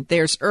proven.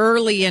 There's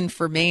early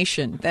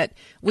information that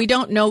we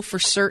don't know for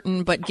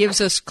certain, but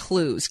gives us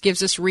clues,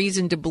 gives us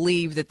reason to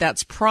believe that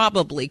that's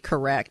probably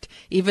correct,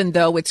 even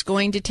though it's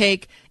going to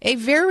take a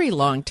very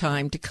long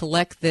time to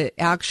collect the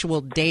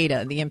actual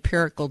data, the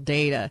empirical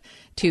data,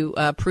 to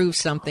prove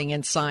something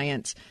in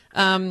science.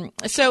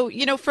 So,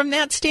 from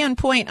that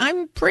standpoint,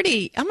 I'm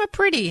a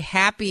pretty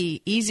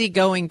happy,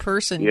 easygoing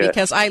person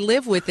because I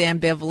live with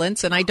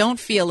ambivalence and I don't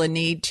feel a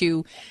need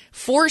to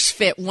force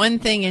fit one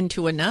thing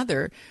into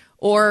another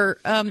or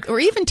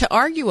even to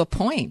argue a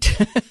point.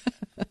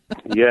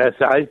 Yes,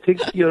 I think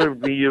you're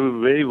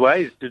very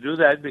wise to do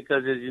that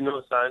because, as you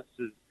know, science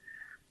is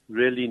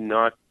really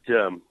not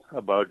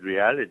about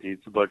reality.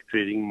 It's about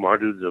creating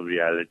models of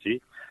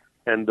reality.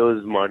 And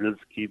those models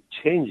keep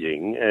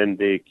changing and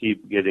they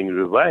keep getting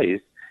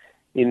revised.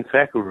 In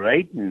fact,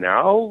 right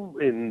now,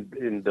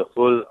 in the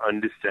whole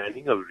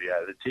understanding of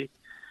reality,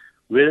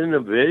 we're in a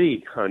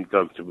very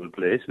uncomfortable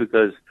place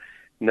because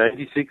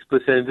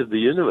 96% of the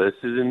universe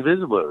is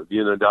invisible,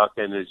 dark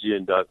energy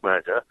and dark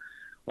matter.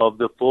 Of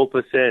the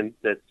 4%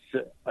 that's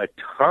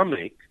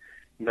atomic,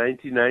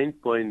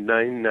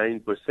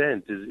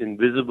 99.99% is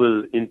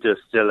invisible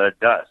interstellar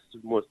dust,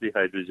 mostly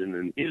hydrogen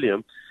and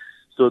helium.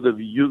 So the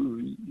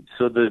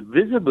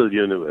visible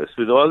universe,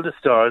 with all the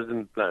stars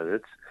and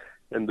planets,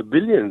 and the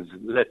billions,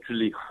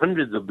 literally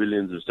hundreds of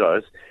billions of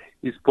stars,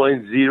 is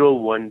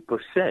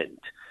 0.01%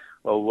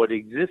 of what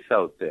exists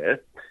out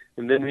there.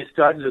 And then we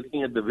start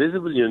looking at the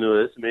visible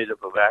universe made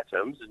up of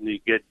atoms, and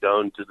we get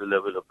down to the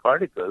level of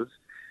particles.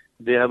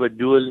 They have a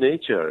dual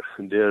nature.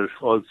 They're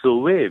also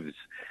waves.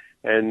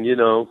 And,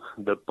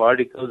 the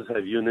particles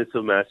have units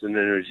of mass and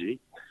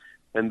energy,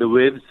 and the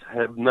waves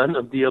have none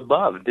of the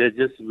above. They're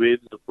just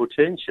waves of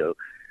potential.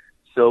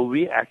 So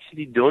we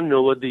actually don't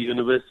know what the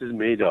universe is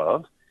made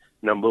of,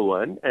 number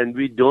one, and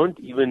we don't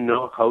even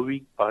know how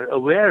we are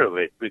aware of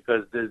it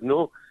because there's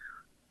no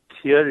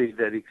theory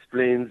that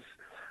explains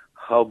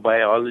how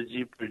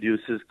biology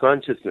produces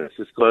consciousness.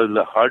 It's called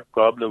the hard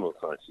problem of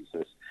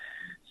consciousness.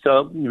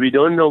 So we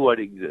don't know what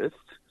exists,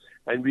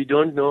 and we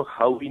don't know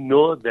how we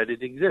know that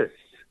it exists.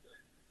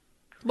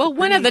 Well,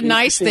 one of the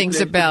nice things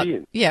about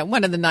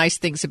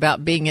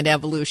being an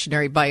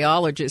evolutionary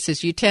biologist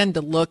is you tend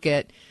to look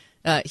at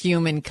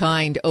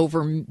humankind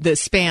over the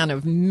span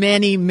of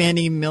many,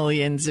 many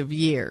millions of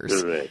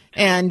years. Correct.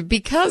 And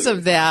because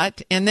of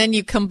that, and then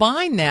you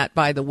combine that,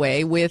 by the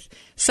way, with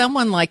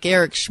someone like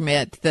Eric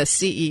Schmidt, the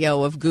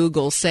CEO of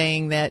Google,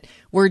 saying that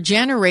we're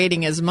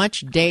generating as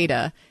much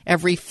data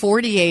every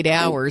 48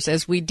 hours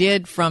as we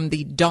did from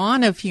the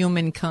dawn of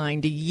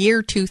humankind,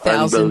 year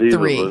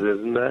 2003.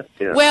 Isn't that?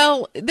 Yeah.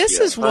 Well,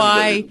 this is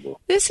why,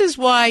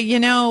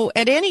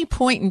 at any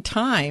point in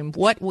time,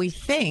 what we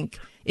think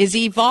is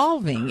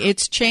evolving.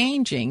 It's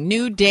changing.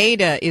 New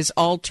data is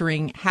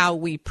altering how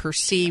we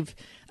perceive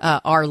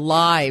our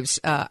lives,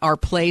 our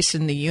place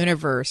in the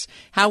universe,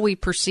 how we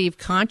perceive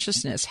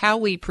consciousness, how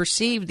we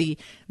perceive the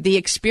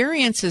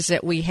experiences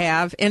that we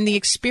have and the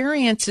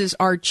experiences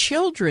our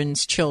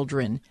children's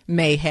children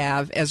may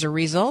have as a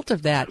result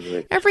of that.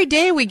 Right. Every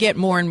day we get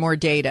more and more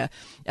data.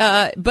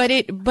 But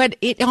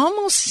it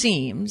almost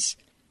seems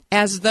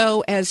as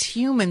though as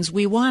humans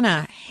we want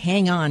to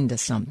hang on to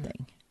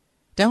something.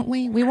 Don't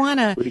we? We want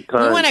to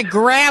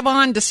grab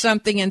onto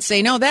something and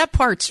say, no, that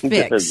part's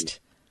fixed.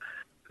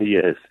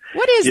 Yes.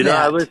 What is that?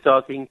 I was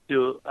talking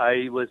to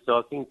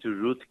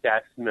Ruth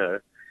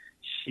Kastner.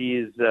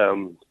 She's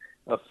a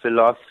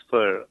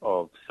philosopher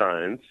of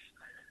science,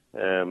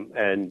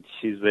 and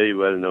she's very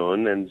well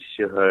known. And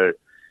her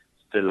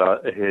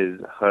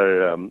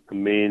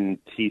main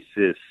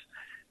thesis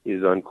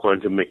is on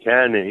quantum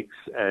mechanics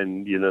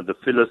and the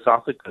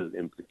philosophical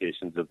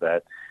implications of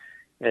that.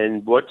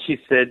 And what she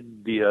said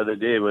the other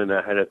day when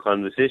I had a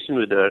conversation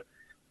with her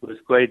was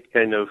quite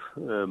kind of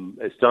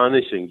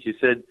astonishing. She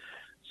said,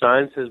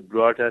 science has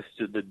brought us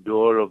to the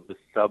door of the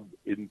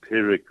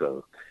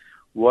sub-empirical.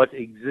 what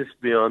exists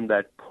beyond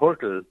that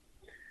portal,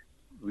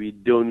 we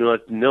do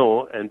not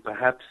know and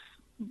perhaps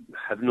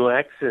have no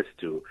access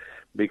to,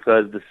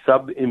 because the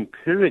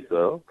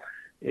sub-empirical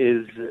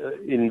is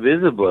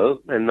invisible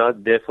and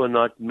therefore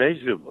not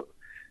measurable.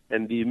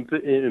 And the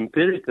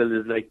empirical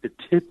is like the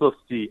tip of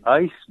the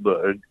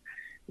iceberg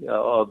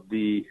of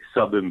the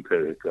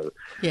sub-empirical.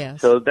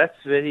 Yes. So that's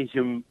very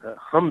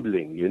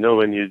humbling,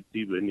 when you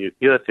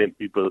hear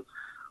people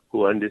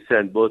who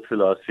understand both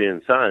philosophy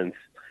and science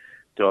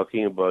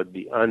talking about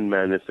the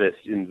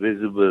unmanifest,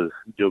 invisible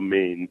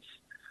domains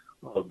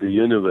of the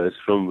universe,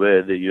 from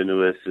where the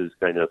universe is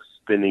kind of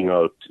spinning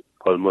out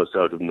almost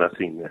out of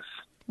nothingness.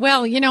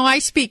 Well, I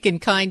speak in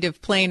kind of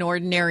plain,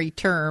 ordinary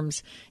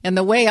terms, and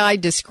the way I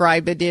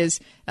describe it is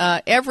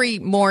every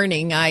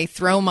morning I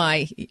throw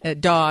my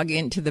dog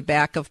into the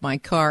back of my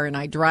car and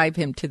I drive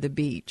him to the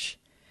beach.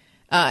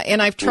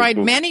 And I've tried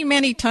many,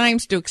 many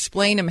times to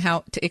explain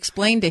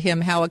to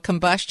him how a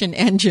combustion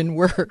engine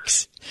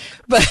works,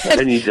 but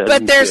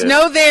there's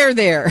no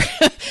there.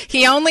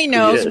 He only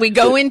knows we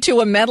go into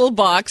a metal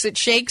box, it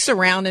shakes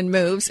around and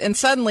moves, and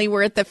suddenly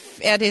we're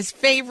at his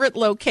favorite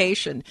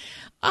location.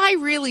 I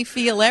really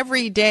feel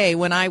every day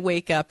when I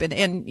wake up, and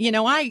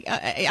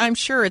I'm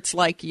sure it's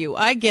like you.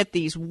 I get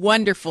these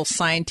wonderful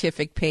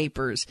scientific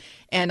papers,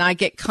 and I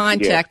get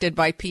contacted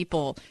by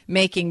people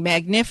making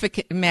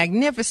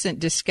magnificent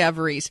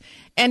discoveries,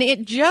 and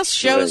it just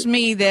shows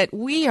me that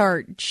we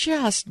are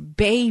just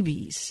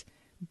babies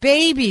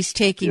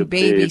taking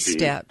baby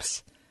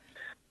steps.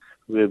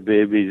 We're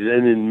babies,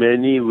 and in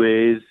many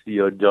ways,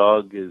 your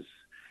dog is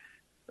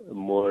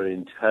more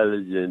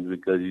intelligent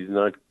because he's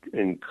not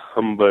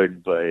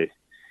encumbered by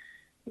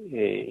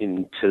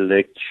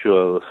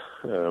intellectual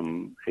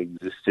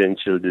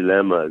existential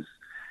dilemmas.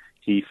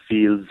 He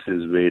feels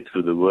his way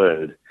through the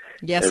world.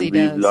 Yes, and he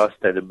does. We've lost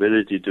that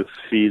ability to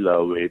feel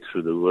our way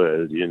through the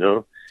world,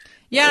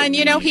 Yeah, and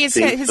his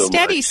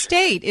steady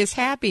state is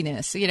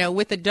happiness.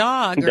 With the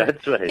dog,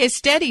 that's right. His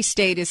steady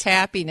state is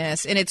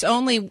happiness, and it's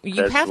only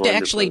you have to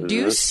actually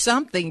do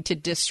something to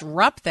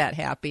disrupt that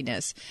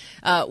happiness,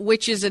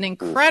 which is an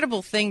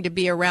incredible thing to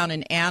be around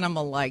an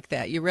animal like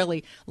that. You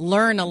really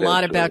learn a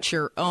lot about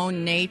your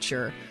own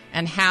nature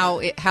and how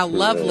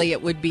lovely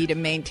it would be to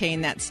maintain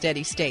that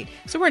steady state.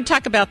 So we're going to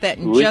talk about that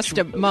in just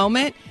a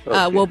moment.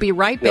 Okay. We'll be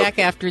right back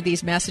after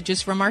these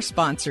messages from our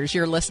sponsors.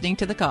 You're listening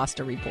to the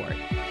Costa Report.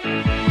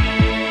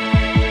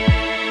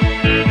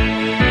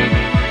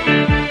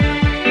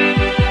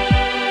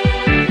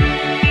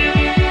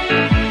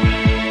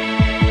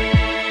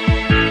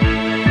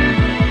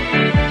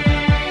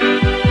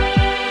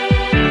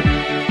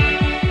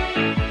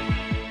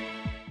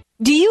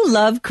 Do you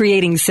love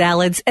creating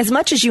salads as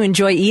much as you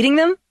enjoy eating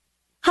them?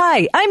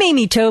 Hi, I'm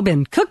Amy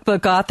Tobin,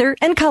 cookbook author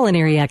and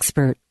culinary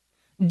expert.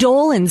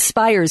 Dole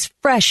inspires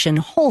fresh and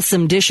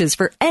wholesome dishes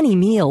for any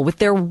meal with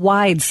their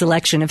wide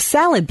selection of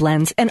salad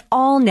blends and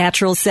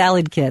all-natural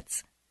salad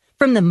kits.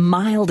 From the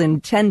mild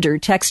and tender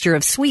texture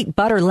of sweet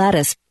butter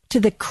lettuce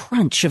to the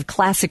crunch of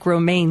classic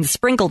romaine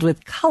sprinkled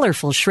with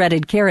colorful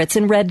shredded carrots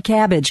and red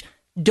cabbage,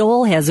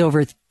 Dole has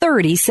over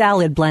 30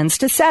 salad blends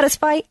to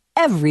satisfy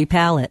every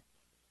palate.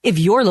 If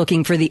you're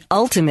looking for the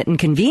ultimate in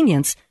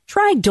convenience,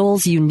 try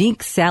Dole's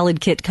unique salad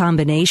kit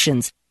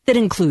combinations that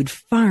include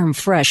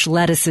farm-fresh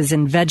lettuces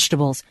and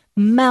vegetables,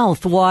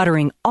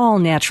 mouth-watering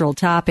all-natural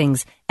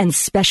toppings, and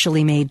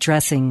specially made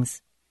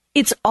dressings.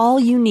 It's all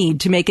you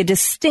need to make a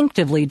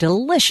distinctively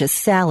delicious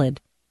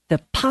salad. The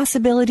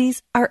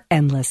possibilities are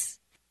endless.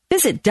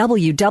 Visit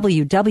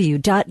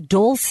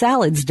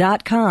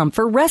www.dolesalads.com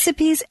for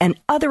recipes and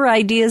other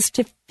ideas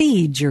to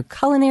feed your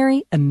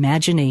culinary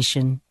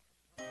imagination.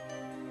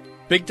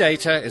 Big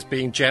data is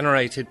being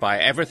generated by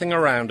everything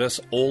around us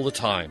all the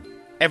time.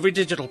 Every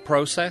digital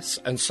process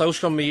and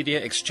social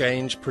media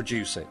exchange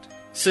produce it.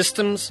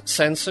 Systems,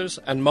 sensors,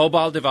 and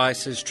mobile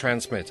devices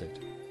transmit it.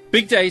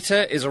 Big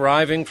data is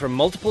arriving from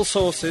multiple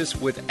sources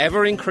with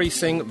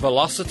ever-increasing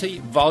velocity,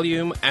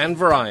 volume, and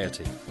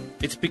variety.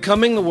 It's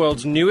becoming the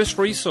world's newest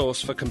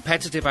resource for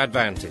competitive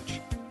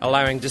advantage,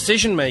 allowing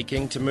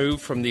decision-making to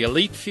move from the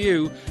elite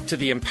few to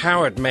the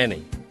empowered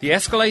many. The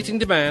escalating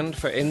demand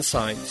for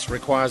insights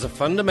requires a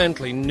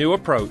fundamentally new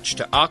approach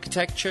to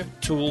architecture,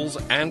 tools,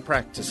 and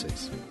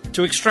practices.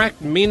 To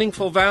extract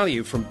meaningful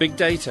value from big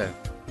data,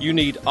 you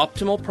need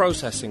optimal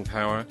processing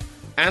power,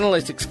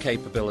 analytics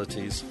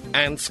capabilities,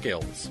 and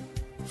skills.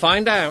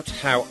 Find out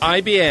how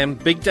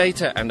IBM Big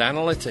Data and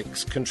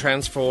Analytics can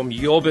transform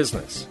your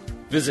business.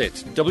 Visit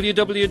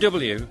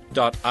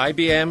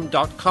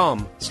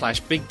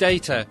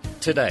www.ibm.com/bigdata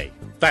today.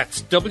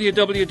 That's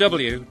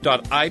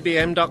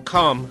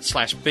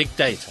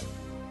www.ibm.com/bigdata.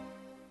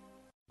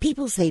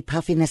 People say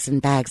puffiness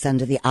and bags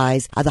under the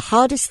eyes are the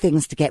hardest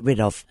things to get rid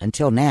of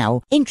until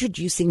now.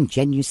 Introducing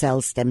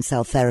Genucell stem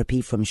cell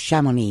therapy from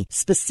Chamonix,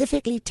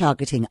 specifically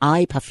targeting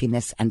eye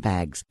puffiness and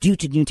bags. Due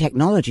to new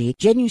technology,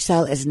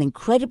 Genucell is an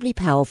incredibly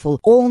powerful,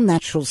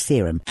 all-natural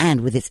serum, and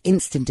with its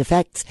instant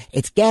effects,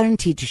 it's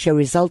guaranteed to show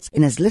results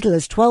in as little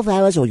as 12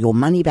 hours or your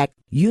money back.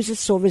 Users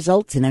saw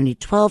results in only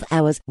 12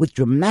 hours with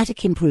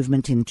dramatic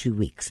improvement in 2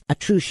 weeks. A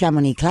true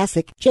Chamonix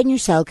classic,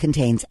 Genucell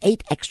contains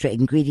 8 extra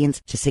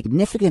ingredients to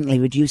significantly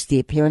reduce the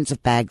appearance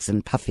of bags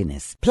and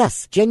puffiness.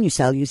 Plus,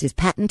 Genucell uses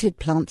patented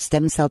plant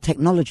stem cell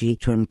technology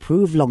to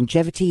improve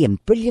longevity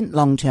and brilliant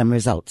long-term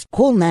results.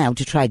 Call now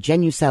to try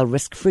Genucell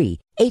risk-free.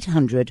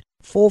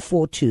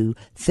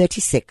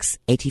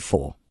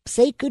 800-442-3684.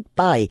 Say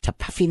goodbye to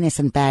puffiness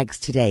and bags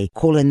today.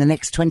 Call in the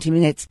next 20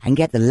 minutes and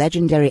get the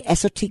legendary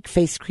Esotique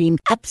face cream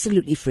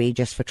absolutely free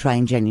just for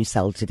trying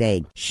Genucell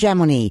today.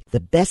 Chamonix, the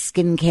best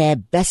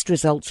skincare, best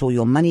results or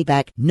your money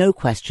back, no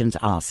questions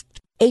asked.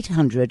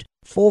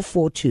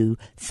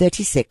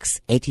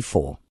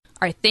 800-442-3684.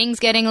 Are things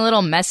getting a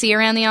little messy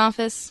around the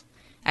office?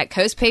 At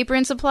Coast Paper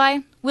and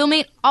Supply, we'll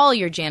meet all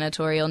your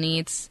janitorial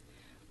needs.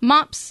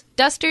 Mops,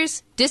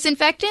 dusters,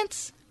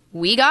 disinfectants?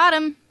 We got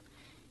 'em.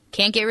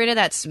 Can't get rid of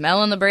that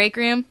smell in the break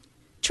room?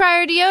 Try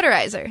our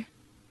deodorizer.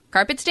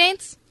 Carpet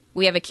stains?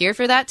 We have a cure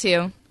for that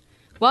too.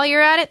 While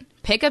you're at it,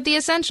 pick up the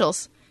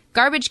essentials.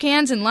 Garbage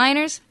cans and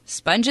liners,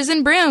 sponges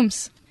and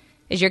brooms.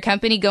 Is your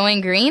company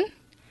going green?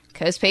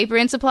 Coast Paper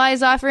and Supply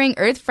is offering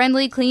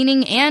earth-friendly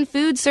cleaning and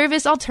food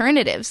service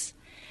alternatives.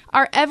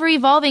 Our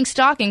ever-evolving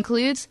stock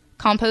includes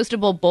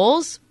compostable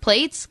bowls,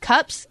 plates,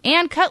 cups,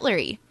 and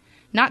cutlery.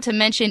 Not to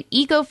mention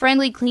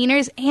eco-friendly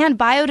cleaners and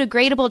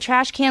biodegradable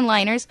trash can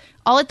liners,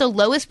 all at the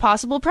lowest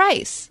possible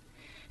price.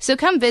 So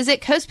come visit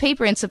Coast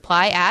Paper and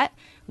Supply at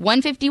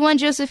 151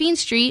 Josephine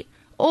Street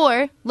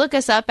or look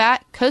us up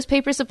at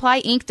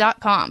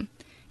coastpapersupplyinc.com.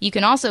 You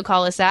can also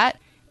call us at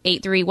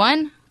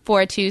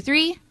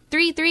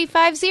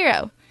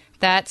 831-423-3350.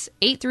 That's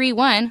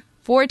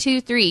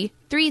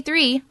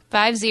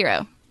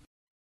 831-423-3350.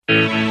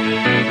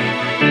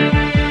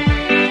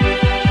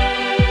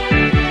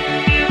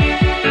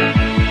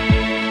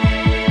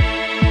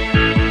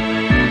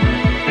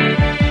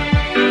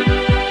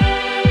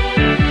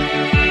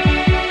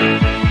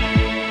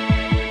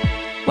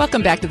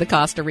 Welcome back to the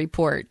Costa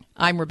Report.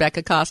 I'm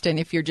Rebecca Costa, and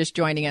if you're just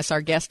joining us, our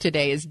guest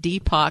today is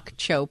Deepak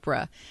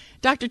Chopra.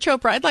 Dr.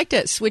 Chopra, I'd like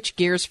to switch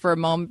gears for a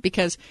moment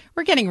because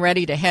we're getting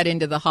ready to head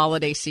into the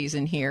holiday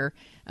season here,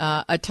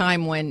 a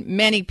time when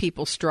many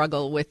people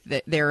struggle with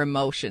their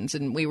emotions.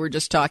 And we were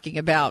just talking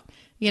about,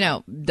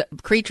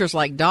 creatures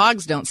like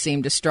dogs don't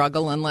seem to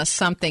struggle unless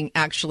something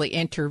actually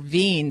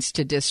intervenes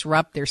to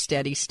disrupt their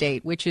steady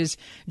state, which is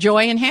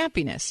joy and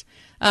happiness.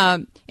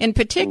 In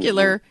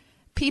particular,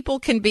 people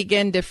can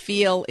begin to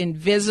feel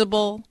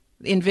invisible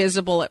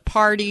at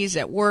parties,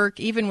 at work,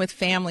 even with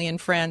family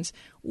and friends.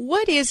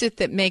 What is it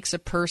that makes a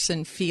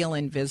person feel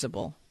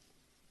invisible?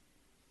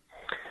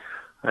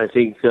 I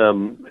think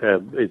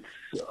it's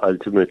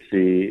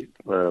ultimately,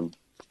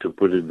 to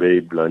put it very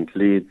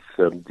bluntly, it's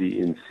the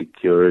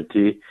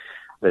insecurity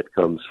that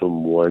comes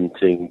from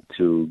wanting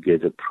to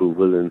get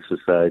approval in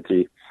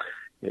society.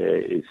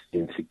 It's the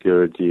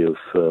insecurity of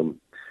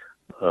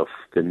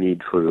the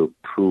need for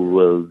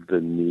approval,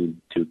 the need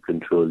to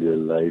control your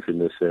life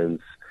in a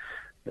sense,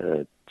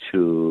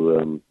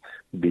 to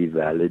be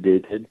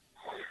validated.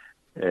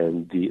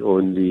 And the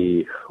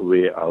only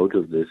way out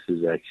of this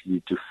is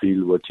actually to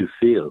feel what you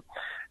feel.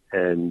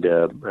 And,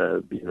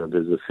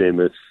 there's a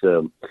famous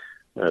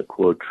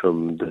quote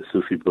from the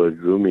Sufi poet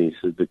Rumi. He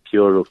says, the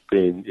cure of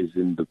pain is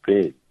in the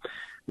pain.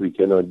 We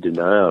cannot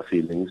deny our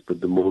feelings, but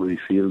the more we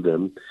feel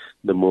them,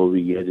 the more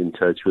we get in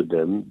touch with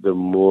them, the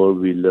more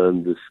we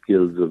learn the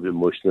skills of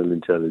emotional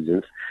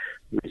intelligence,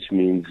 which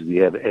means we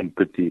have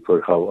empathy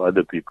for how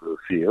other people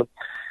feel.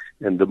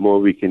 And the more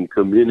we can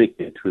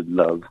communicate with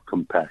love,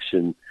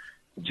 compassion,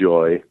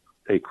 joy,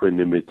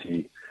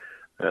 equanimity,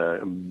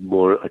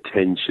 more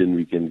attention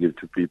we can give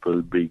to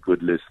people, be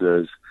good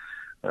listeners,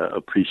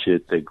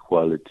 appreciate their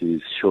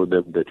qualities, show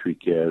them that we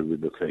care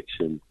with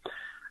affection,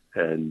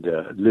 and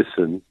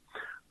listen.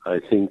 I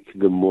think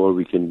the more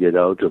we can get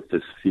out of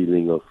this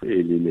feeling of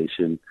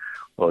alienation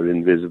or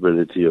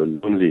invisibility or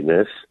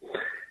loneliness,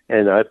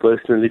 and I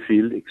personally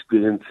feel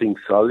experiencing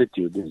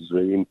solitude is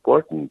very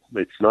important.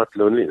 It's not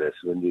loneliness.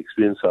 When we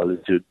experience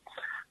solitude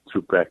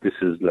through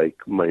practices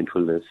like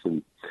mindfulness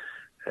and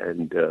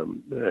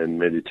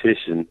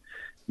meditation,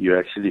 you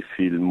actually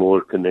feel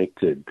more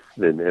connected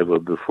than ever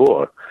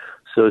before.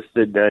 So it's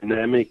the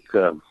dynamic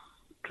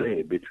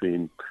play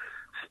between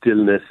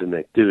stillness and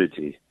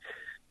activity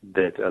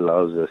that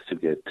allows us to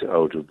get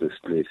out of this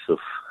place of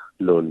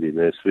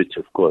loneliness, which,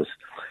 of course,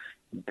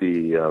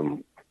 the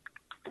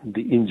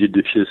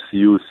injudicious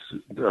use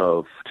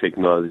of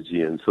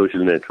technology and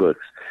social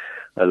networks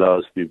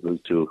allows people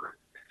to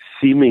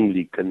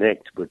seemingly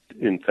connect, but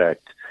in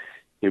fact,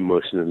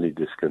 emotionally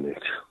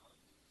disconnect.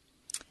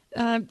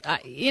 I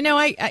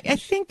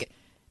think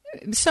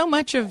so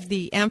much of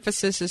the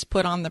emphasis is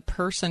put on the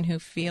person who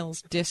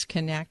feels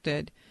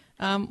disconnected.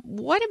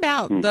 What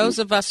about those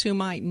of us who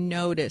might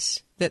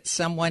notice that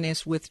someone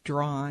is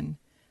withdrawn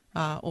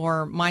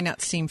or might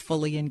not seem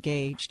fully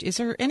engaged? Is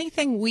there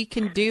anything we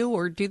can do,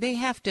 or do they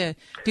have to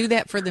do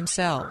that for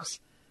themselves?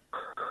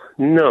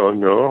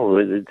 No.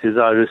 It is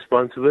our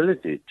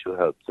responsibility to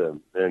help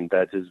them. And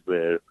that is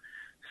where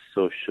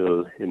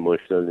social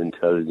emotional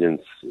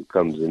intelligence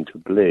comes into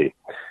play.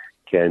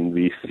 Can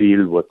we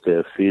feel what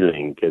they're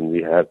feeling? Can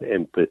we have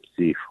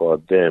empathy for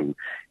them?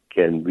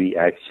 Can we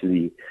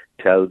actually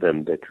tell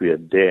them that we are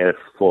there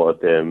for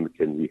them?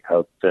 Can we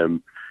help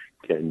them?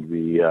 Can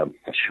we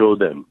show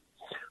them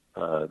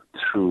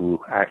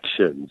through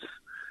actions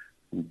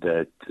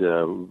that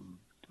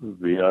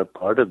we are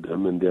part of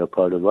them and they are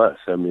part of us?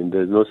 I mean,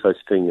 there's no such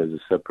thing as a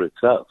separate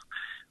self.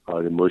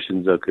 Our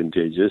emotions are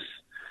contagious.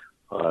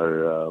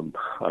 Our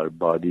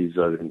bodies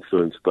are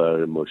influenced by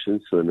our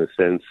emotions. So in a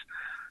sense,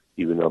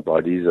 even our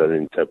bodies are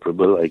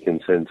inseparable. I can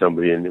send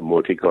somebody an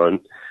emoticon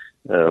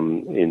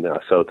in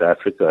South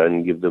Africa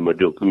and give them a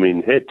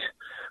dopamine hit.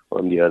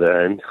 On the other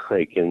hand,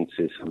 I can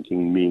say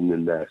something mean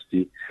and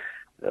nasty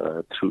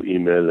through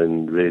email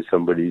and raise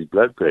somebody's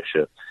blood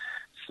pressure.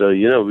 So,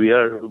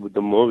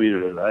 the more we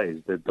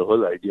realize that the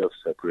whole idea of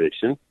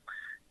separation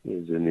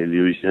is an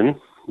illusion,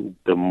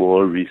 the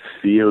more we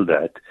feel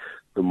that,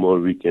 the more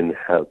we can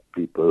help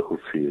people who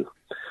feel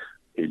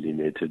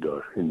alienated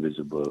or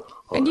invisible.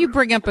 And you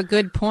bring up a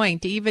good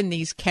point. Even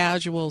these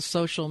casual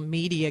social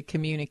media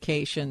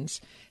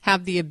communications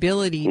have the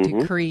ability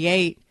to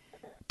create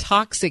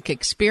toxic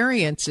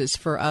experiences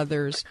for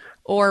others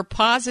or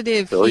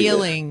positive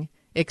healing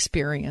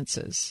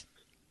experiences.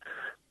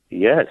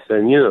 Yes,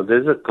 and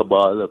there's a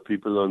cabal of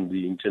people on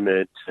the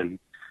internet and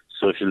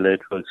social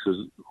networks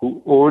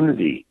who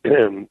only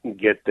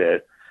get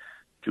there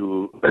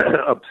to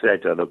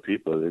upset other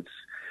people. It's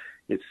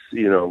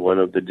one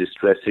of the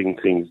distressing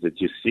things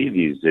that you see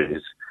these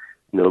days.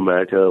 No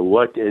matter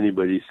what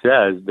anybody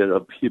says, there are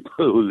people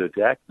who will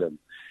attack them.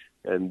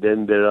 And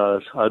then there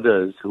are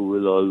others who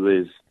will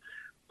always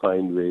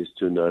find ways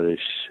to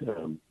nourish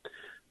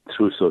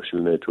through social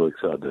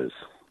networks others.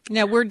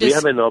 Now we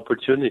have an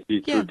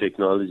opportunity through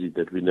technology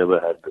that we never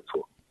had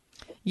before.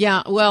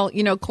 Yeah, well,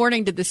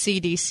 according to the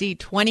CDC,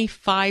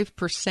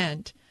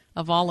 25%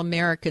 of all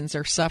Americans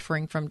are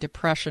suffering from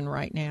depression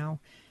right now.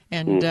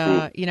 And,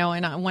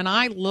 when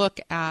I look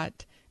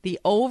at the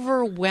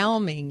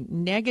overwhelming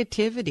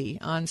negativity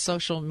on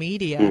social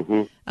media,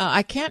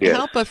 I can't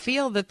help but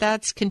feel that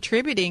that's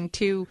contributing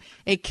to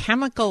a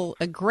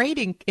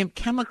great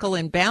chemical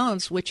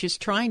imbalance, which is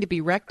trying to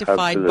be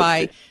rectified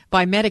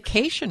by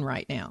medication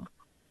right now.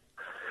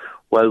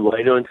 Well,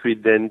 why don't we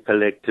then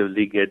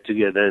collectively get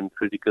together and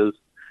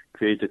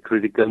create a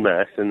critical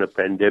mass and a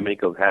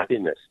pandemic of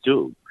happiness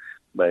too,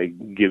 by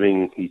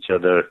giving each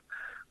other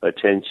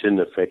attention,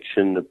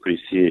 affection,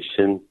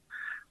 appreciation.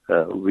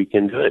 We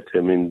can do it.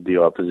 I mean, the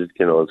opposite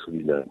can also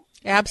be done.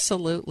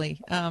 Absolutely.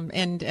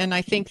 And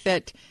I think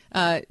that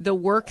the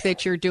work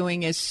that you're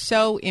doing is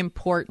so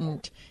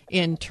important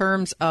in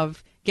terms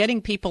of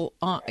getting people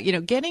on,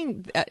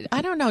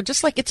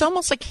 just like it's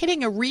almost like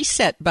hitting a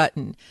reset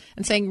button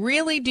and saying,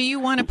 really, do you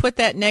want to put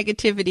that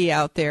negativity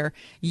out there?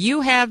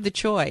 You have the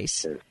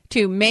choice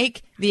to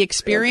make the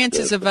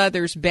experiences of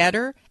others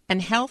better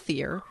and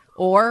healthier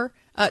or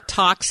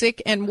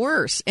toxic and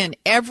worse. And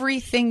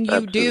everything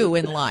you do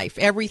in life,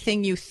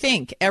 everything you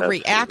think,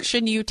 every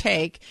action you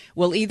take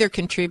will either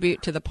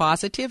contribute to the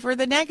positive or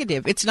the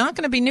negative. It's not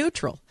going to be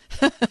neutral.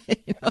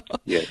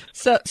 Yes.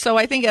 So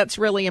I think that's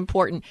really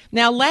important.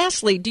 Now,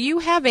 lastly, do you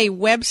have a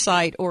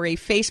website or a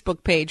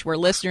Facebook page where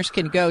listeners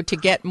can go to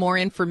get more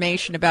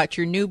information about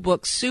your new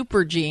book,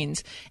 Super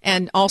Genes,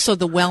 and also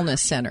the Wellness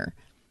Center?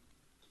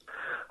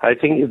 I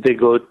think if they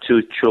go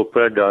to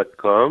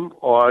Chopra.com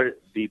or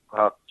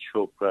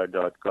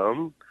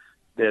DeepakChopra.com,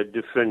 there are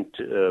different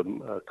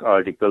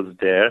articles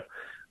there.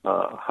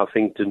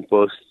 Huffington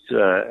Post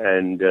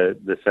and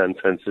the San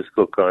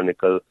Francisco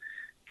Chronicle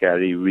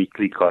carry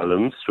weekly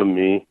columns from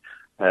me,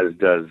 as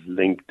does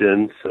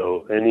LinkedIn.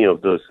 So any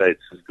of those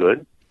sites is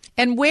good.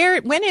 And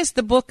when is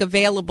the book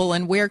available,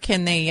 and where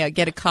can they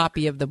get a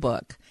copy of the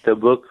book? The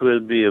book will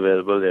be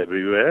available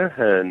everywhere,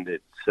 and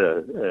it's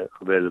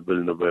available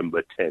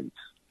November 10th.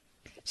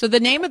 So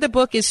the name of the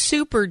book is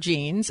Super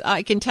Genes.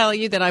 I can tell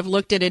you that I've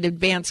looked at an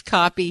advanced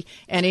copy,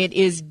 and it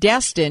is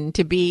destined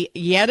to be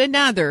yet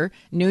another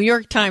New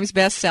York Times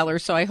bestseller.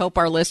 So I hope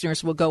our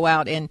listeners will go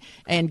out and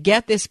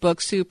get this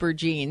book, Super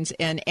Genes,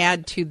 and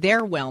add to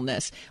their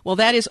wellness. Well,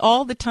 that is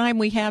all the time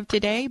we have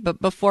today. But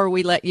before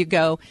we let you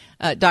go,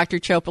 Dr.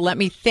 Chopra, let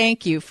me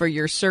thank you for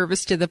your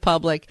service to the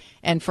public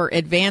and for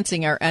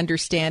advancing our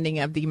understanding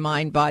of the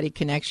mind-body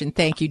connection.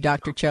 Thank you,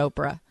 Dr.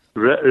 Chopra.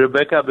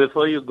 Rebecca,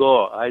 before you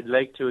go, I'd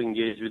like to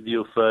engage with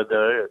you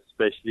further,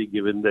 especially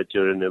given that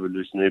you're an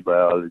evolutionary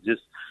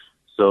biologist.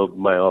 So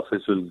my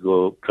office will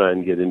go try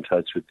and get in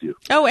touch with you.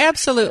 Oh,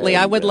 absolutely.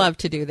 I would love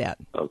to do that.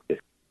 Okay.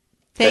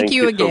 Thank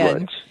you again. So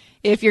much.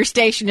 If your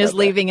station is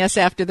leaving us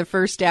after the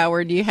first hour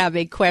and you have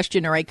a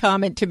question or a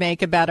comment to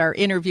make about our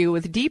interview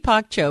with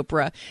Deepak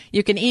Chopra,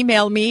 you can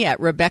email me at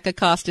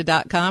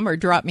RebeccaCosta.com or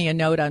drop me a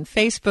note on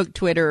Facebook,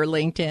 Twitter, or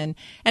LinkedIn.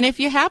 And if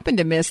you happen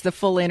to miss the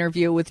full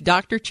interview with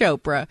Dr.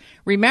 Chopra,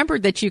 remember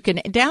that you can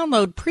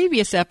download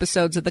previous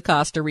episodes of the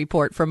Costa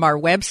Report from our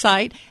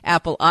website,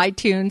 Apple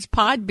iTunes,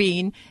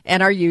 Podbean,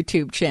 and our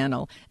YouTube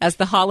channel. As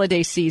the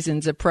holiday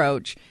seasons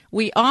approach,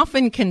 we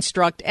often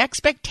construct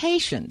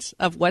expectations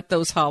of what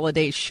those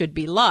holidays should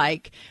be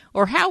like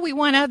or how we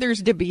want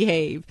others to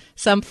behave.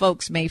 Some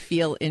folks may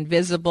feel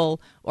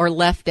invisible or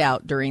left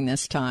out during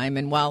this time,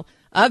 and while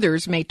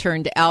others may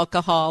turn to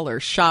alcohol or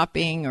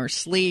shopping or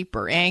sleep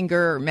or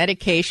anger or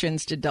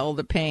medications to dull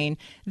the pain,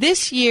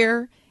 this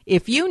year,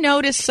 if you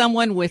notice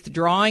someone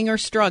withdrawing or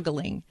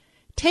struggling,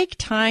 take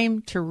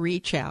time to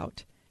reach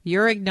out.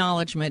 Your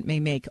acknowledgement may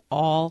make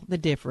all the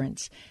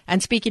difference.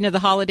 And speaking of the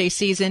holiday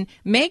season,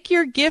 make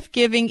your gift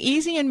giving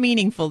easy and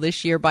meaningful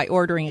this year by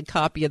ordering a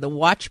copy of The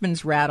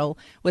Watchman's Rattle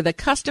with a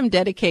custom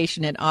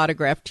dedication and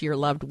autograph to your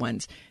loved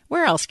ones.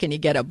 Where else can you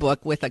get a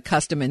book with a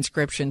custom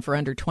inscription for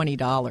under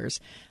 $20?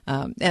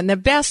 And the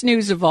best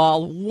news of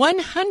all,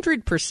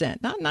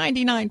 100%, not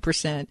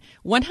 99%,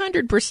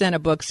 100%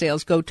 of book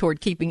sales go toward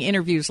keeping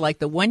interviews like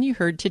the one you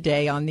heard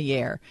today on the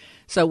air.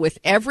 So with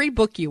every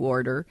book you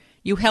order,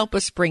 you help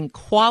us bring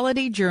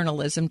quality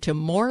journalism to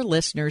more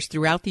listeners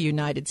throughout the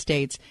United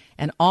States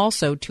and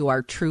also to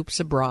our troops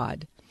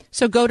abroad.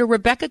 So go to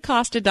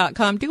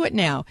RebeccaCosta.com. Do it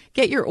now.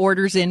 Get your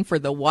orders in for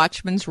The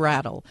Watchman's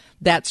Rattle.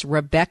 That's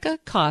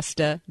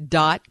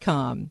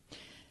RebeccaCosta.com.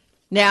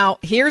 Now,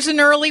 here's an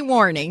early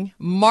warning.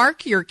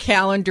 Mark your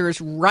calendars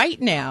right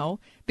now,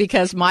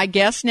 because my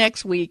guest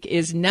next week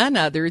is none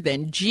other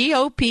than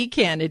GOP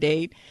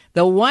candidate,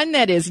 the one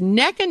that is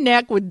neck and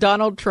neck with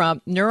Donald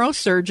Trump,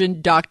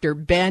 neurosurgeon Dr.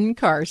 Ben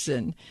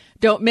Carson.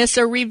 Don't miss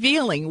a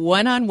revealing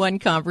one-on-one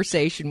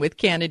conversation with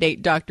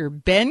candidate Dr.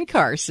 Ben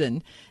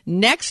Carson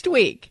next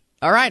week.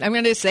 All right, I'm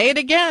going to say it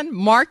again.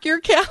 Mark your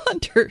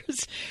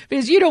calendars,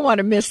 because you don't want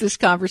to miss this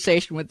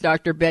conversation with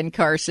Dr. Ben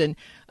Carson.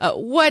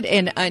 What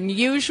an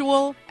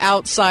unusual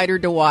outsider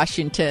to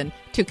Washington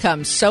to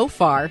come so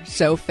far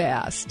so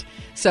fast.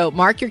 So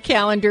mark your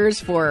calendars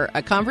for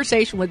a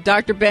conversation with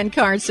Dr. Ben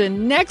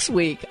Carson next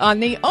week on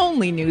the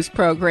only news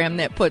program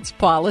that puts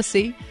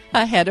policy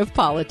ahead of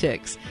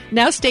politics.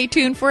 Now stay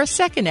tuned for a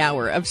second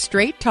hour of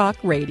Straight Talk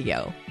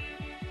Radio.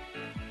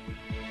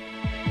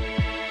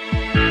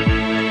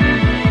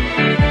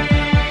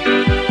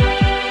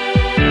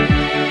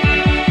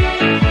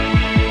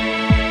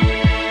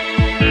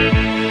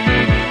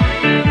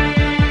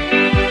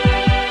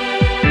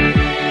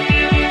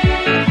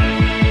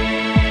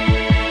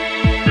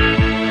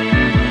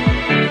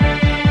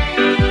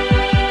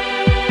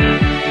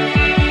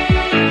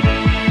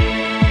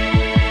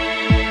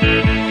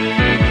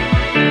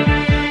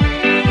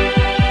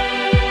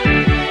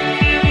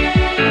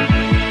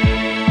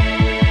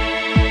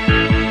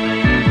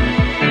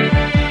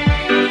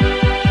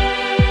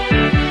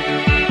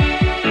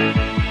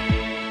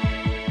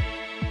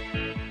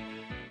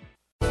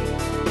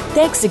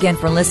 Thanks again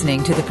for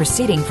listening to the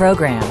preceding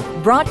program,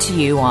 brought to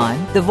you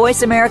on the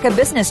Voice America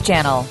Business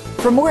Channel.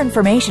 For more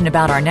information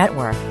about our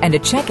network and to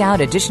check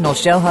out additional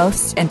show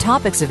hosts and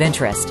topics of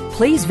interest,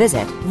 please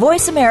visit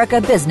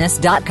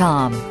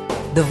voiceamericabusiness.com.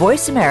 The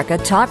Voice America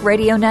Talk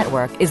Radio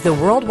Network is the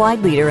worldwide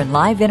leader in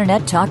live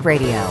Internet talk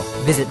radio.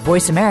 Visit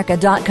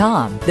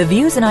voiceamerica.com. The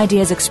views and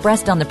ideas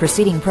expressed on the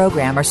preceding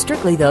program are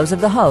strictly those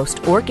of the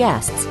host or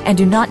guests and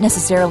do not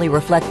necessarily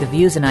reflect the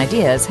views and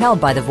ideas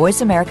held by the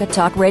Voice America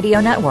Talk Radio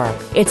Network,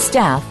 its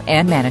staff,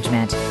 and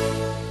management.